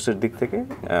গুডসের দিক থেকে,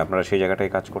 আপনারা সেই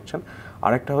জায়গাটায় কাজ করছেন।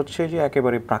 আরেকটা হচ্ছে যে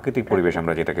একেবারে প্রাকৃতিক পরিবেশ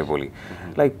আমরা যেটাকে বলি,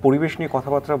 লাইক পরিবেশ নিয়ে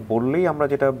কথাবার্তা বললেই আমরা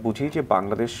যেটা বুঝি যে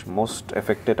বাংলাদেশ মোস্ট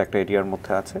এফেক্টেড একটা এরিয়ার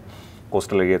মধ্যে আছে,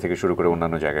 কোস্টাল এরিয়া থেকে শুরু করে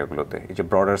অন্যান্য জায়গাগুলোতে, এই যে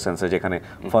ব্রডার সেন্সে যেখানে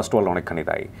ফার্স্ট ওয়ার্ল্ড অনেকখানি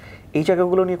দায়ী, এই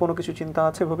জায়গাগুলো নিয়ে কোনো কিছু চিন্তা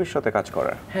আছে ভবিষ্যতে কাজ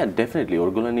করার? হ্যাঁ, ডেফিনেটলি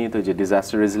ওগুলো নিয়ে তো যে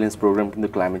ডিজাস্টার রেজিলিয়েন্স প্রোগ্রাম কিন্তু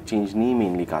ক্লাইমেট চেঞ্জ নিয়ে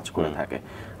মেইনলি কাজ করে থাকে।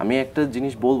 আমি একটা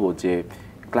জিনিস বলবো যে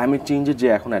ক্লাইমেট চেঞ্জের যে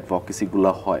এখন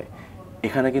অ্যাডভোকেসিগুলো হয়,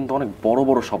 এখানে কিন্তু অনেক বড়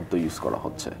বড় শব্দ ইউজ করা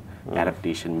হচ্ছে,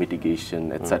 অ্যাডাপ্টেশন, মিটিগেশন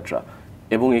এটসেট্রা,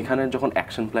 এবং এখানে যখন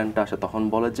অ্যাকশন প্ল্যানটা আসে তখন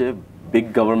বলে যে big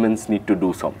governments need to do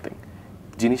something.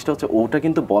 জিনিসটা হচ্ছে ওটা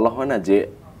কিন্তু বলা হয় না যে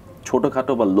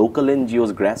ছোটোখাটো বা লোকাল এনজিওস,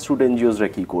 গ্রাসরুট এনজিওসরা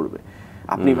কী করবে।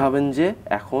 আপনি ভাবেন যে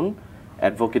এখন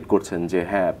অ্যাডভোকেট করছেন যে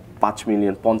হ্যাঁ 5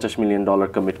 মিলিয়ন $50 মিলিয়ন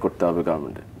কমিট করতে হবে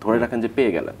গভর্নমেন্টে, ধরে রাখেন যে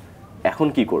পেয়ে গেলেন, এখন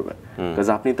কি করবেন? বিকজ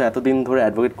আপনি তো এতদিন ধরে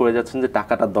অ্যাডভোকেট করে যাচ্ছেন যে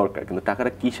টাকাটা দরকার, কিন্তু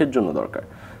টাকাটা কিসের জন্য দরকার?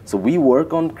 So we work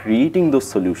on creating those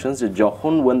solutions যে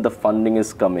যখন when the funding is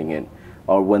coming in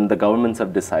or when the governments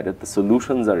have decided, the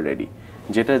solutions are ready.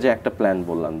 যেটা যে একটা প্ল্যান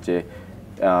বললাম যে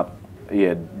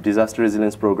ডিজাস্টার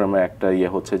রেজিলিয়েন্স প্রোগ্রামে একটা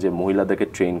হচ্ছে যে মহিলাদেরকে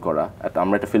ট্রেন করা।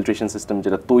 আমরা একটা ফিল্ট্রেশন সিস্টেম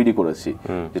যেটা তৈরি করেছি,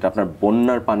 যেটা আপনার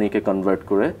বন্যার পানিকে কনভার্ট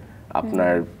করে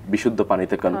আপনার বিশুদ্ধ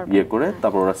পানিতে করে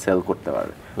তারপর ওরা সেল করতে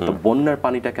পারে। তো বন্যার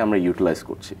পানিটাকে আমরা ইউটিলাইজ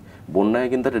করছি। বন্যায়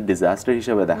কিন্তু একটা ডিজাস্টার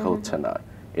হিসেবে দেখা হচ্ছে না,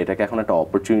 এটাকে এখন একটা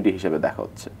অপরচুনিটি হিসেবে দেখা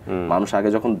হচ্ছে। মানুষ আগে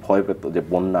যখন ভয় পেত যে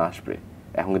বন্যা আসবে,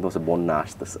 এখন কিন্তু বন্যা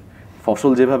আসতেছে,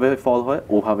 ফসল যেভাবে ফল হয়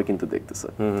ওভাবে কিন্তু দেখতেছে।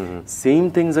 Same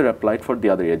things are applied for the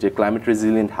other area. যে ক্লাইমেট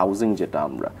রেজিলিয়েন্ট হাউজিং যেটা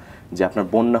আমরা, যে আপনার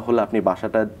বন্যা হলে আপনি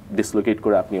বাসাটা ডিসলোকেট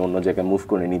করে আপনি অন্য জায়গায় মুভ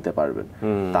করে নিতে পারবেন।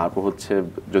 তারপর হচ্ছে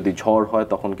যদি ঝড় হয়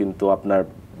তখন কিন্তু আপনার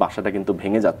বাসাটা কিন্তু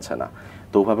ভেঙে যাচ্ছে না।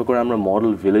 তো ওভাবে করে আমরা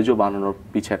মডেল ভিলেজও বানানোর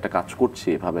পিছিয়ে একটা কাজ করছি,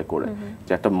 এভাবে করে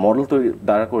যে একটা মডেল তৈরি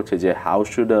দাঁড়া করছে যে how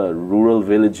should a rural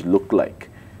village look like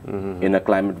in a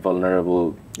climate vulnerable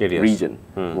reason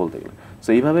বলতে গেলে। সো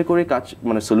এইভাবে করে কাজ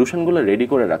মানে সলিউশনগুলো রেডি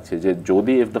করে রাখছে যে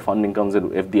যদি if the funding comes in,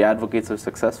 if the advocates R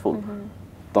successful,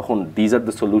 তখন these are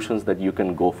the solutions that you can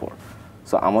go for.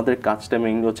 So আমাদের কাজটা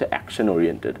মেইনলি হচ্ছে action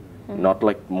oriented,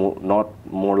 not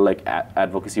more like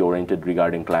advocacy oriented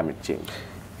regarding climate change.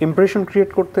 Impression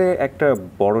create করতে একটা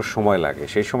বড় সময় লাগে,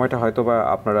 সেই সময়টা হয়তো বা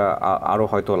আপনারা আরও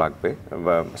হয়তো লাগবে,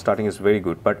 বা starting is very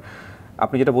good. But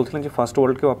আপনি যেটা বলছিলেন যে ফার্স্ট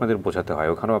ওয়ার্ল্ডকেও আপনাদের বোঝাতে হয়,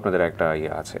 ওখানেও আপনাদের একটা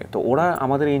আছে, তো ওরা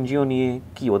আমাদের এনজিও নিয়ে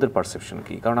কি, ওদের পারসেপশন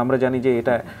কি? কারণ আমরা জানি যে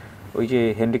এটা ওই যে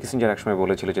হেনরি কিসিঞ্জার একসময়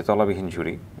বলেছিল যে তলাবিহীন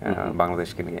ঝুড়ি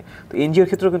বাংলাদেশকে নিয়ে। তো এনজিওর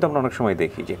ক্ষেত্রেও কিন্তু আমরা অনেক সময়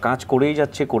দেখি যে কাজ করেই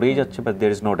যাচ্ছে but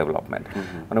there is no development.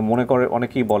 মানে মনে করে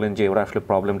অনেকেই বলেন যে ওরা আসলে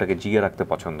প্রবলেমটাকে জিয়ে রাখতে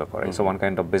পছন্দ করে, so one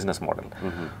kind of business model.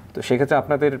 তো সেক্ষেত্রে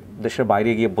আপনাদের দেশের বাইরে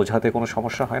গিয়ে বোঝাতে কোনো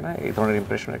সমস্যা হয় না এই ধরনের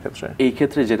ইমপ্রেশনের ক্ষেত্রে? এই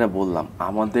ক্ষেত্রে যেটা বললাম,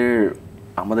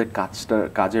 আমাদের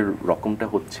কাজের রকমটা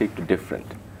হচ্ছে একটু ডিফারেন্ট,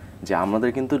 যে আমাদের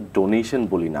কিন্তু ডোনেশন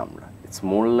বলি না আমরা, it's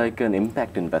more like an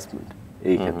impact investment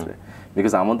এই ক্ষেত্রে।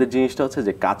 বিকজ আমাদের জিনিসটা হচ্ছে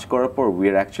যে কাজ করার পর we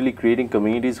are actually creating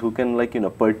communities who can like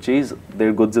purchase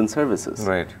there goods and services.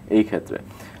 এই ক্ষেত্রে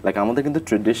লাইক আমাদের কিন্তু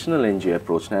ট্রেডিশনাল এনজিও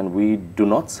অ্যাপ্রোচ না, and we do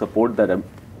not support that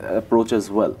approach as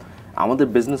well. আমাদের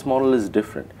বিজনেস মডেল ইজ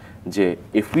ডিফারেন্ট, যে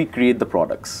if we create the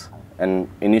products and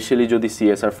initially যদি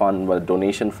CSR fund বা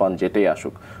donation fund যেটাই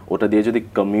আসুক, ওটা দিয়ে যদি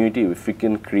community, if you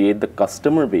can create the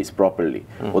customer base properly,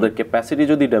 ওদের ক্যাপাসিটি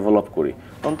যদি ডেভেলপ করি,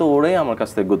 তখন তো ওরাই আমার কাছ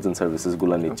থেকে গুডস অ্যান্ড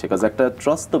সার্ভিসেসগুলো নিচ্ছে, কাজ একটা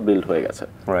ট্রাস্ট তো বিল্ড হয়ে গেছে।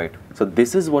 Right. So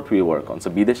this is what we work on. So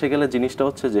বিদেশে গেলে জিনিসটা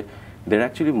হচ্ছে যে দের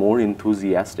অ্যাকচুয়ালি মোর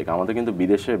ইনথুজিয়াস্টিক। আমাদের কিন্তু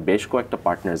বিদেশে বেশ কয়েকটা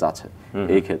পার্টনার্স আছে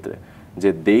এই ক্ষেত্রে, যে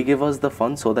they give us the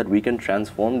fund so that we can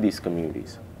transform this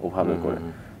communities ওভাবে করে।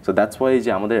 So that's why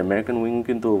যে আমাদের আমেরিকান উইং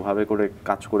কিন্তু ওভাবে করে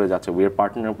কাজ করে যাচ্ছে। We are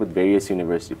partnered with various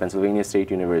universities, Pennsylvania State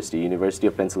University, University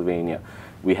of Pennsylvania.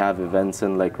 We have events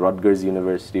in like Rutgers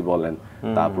University বলেন,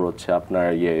 তারপর হচ্ছে আপনার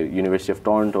University of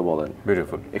Toronto বলেন।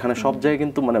 Beautiful. এখানে সব জায়গায়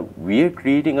কিন্তু মানে we are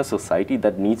creating a society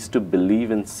that needs to believe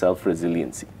in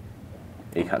self-resiliency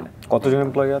এখানে। কতজন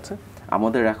এমপ্লয়ি আছে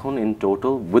আমাদের এখন in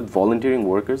total with volunteering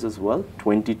workers as well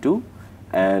 22,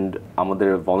 and আমাদের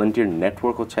volunteer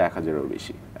network হচ্ছে 1000-এরও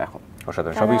বেশি এখন।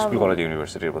 সবই স্কুল কলেজ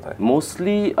ইউনিভার্সিটির বোধহয়,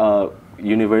 মোস্টলি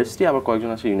ইউনিভার্সিটি, আবার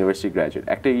কয়েকজন আছে ইউনিভার্সিটি গ্র্যাজুয়েট।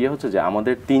 একটা হচ্ছে যে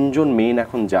আমাদের 3 জন মেইন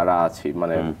এখন যারা আছি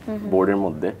মানে বোর্ডের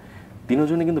মধ্যে, 3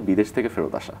 জনই কিন্তু বিদেশ থেকে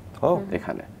ফেরত আসা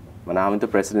এখানে। মানে আমি তো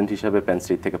প্রেসিডেন্ট হিসাবে পেন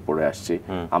স্ট্রিট থেকে পড়ে আসছি,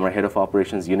 আমার head of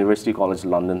operations university college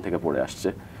London থেকে পড়ে আসছে,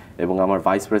 এবং আমার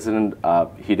vice president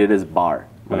he did his বার,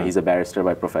 মানে he is a barrister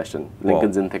by profession,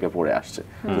 Lincoln's in থেকে পড়ে আসছে।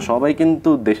 তো সবাই কিন্তু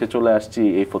দেশে চলে আসছি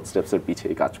এই ফুটস্টেপসের পিছে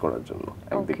কাজ করার জন্য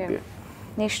একদিক দিয়ে।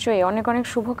 নিশ্চয়ই অনেক অনেক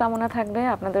শুভকামনা থাকবে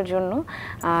আপনাদের জন্য।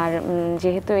 আর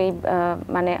যেহেতু এই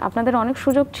মানে আপনাদের অনেক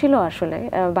সুযোগ ছিল আসলে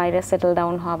বাইরে সেটেল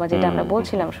ডাউন হওয়া বা যেটা আমরা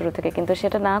বলছিলাম শুরু থেকে, কিন্তু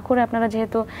সেটা না করে আপনারা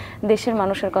যেহেতু দেশের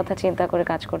মানুষের কথা চিন্তা করে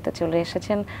কাজ করতে চলে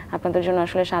এসেছেন, আপনাদের জন্য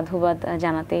আসলে সাধুবাদ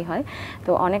জানাতেই হয়।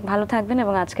 তো অনেক ভালো থাকবেন,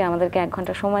 এবং আজকে আমাদেরকে 1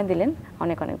 ঘন্টা সময় দিলেন,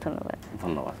 অনেক অনেক ধন্যবাদ।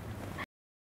 ধন্যবাদ।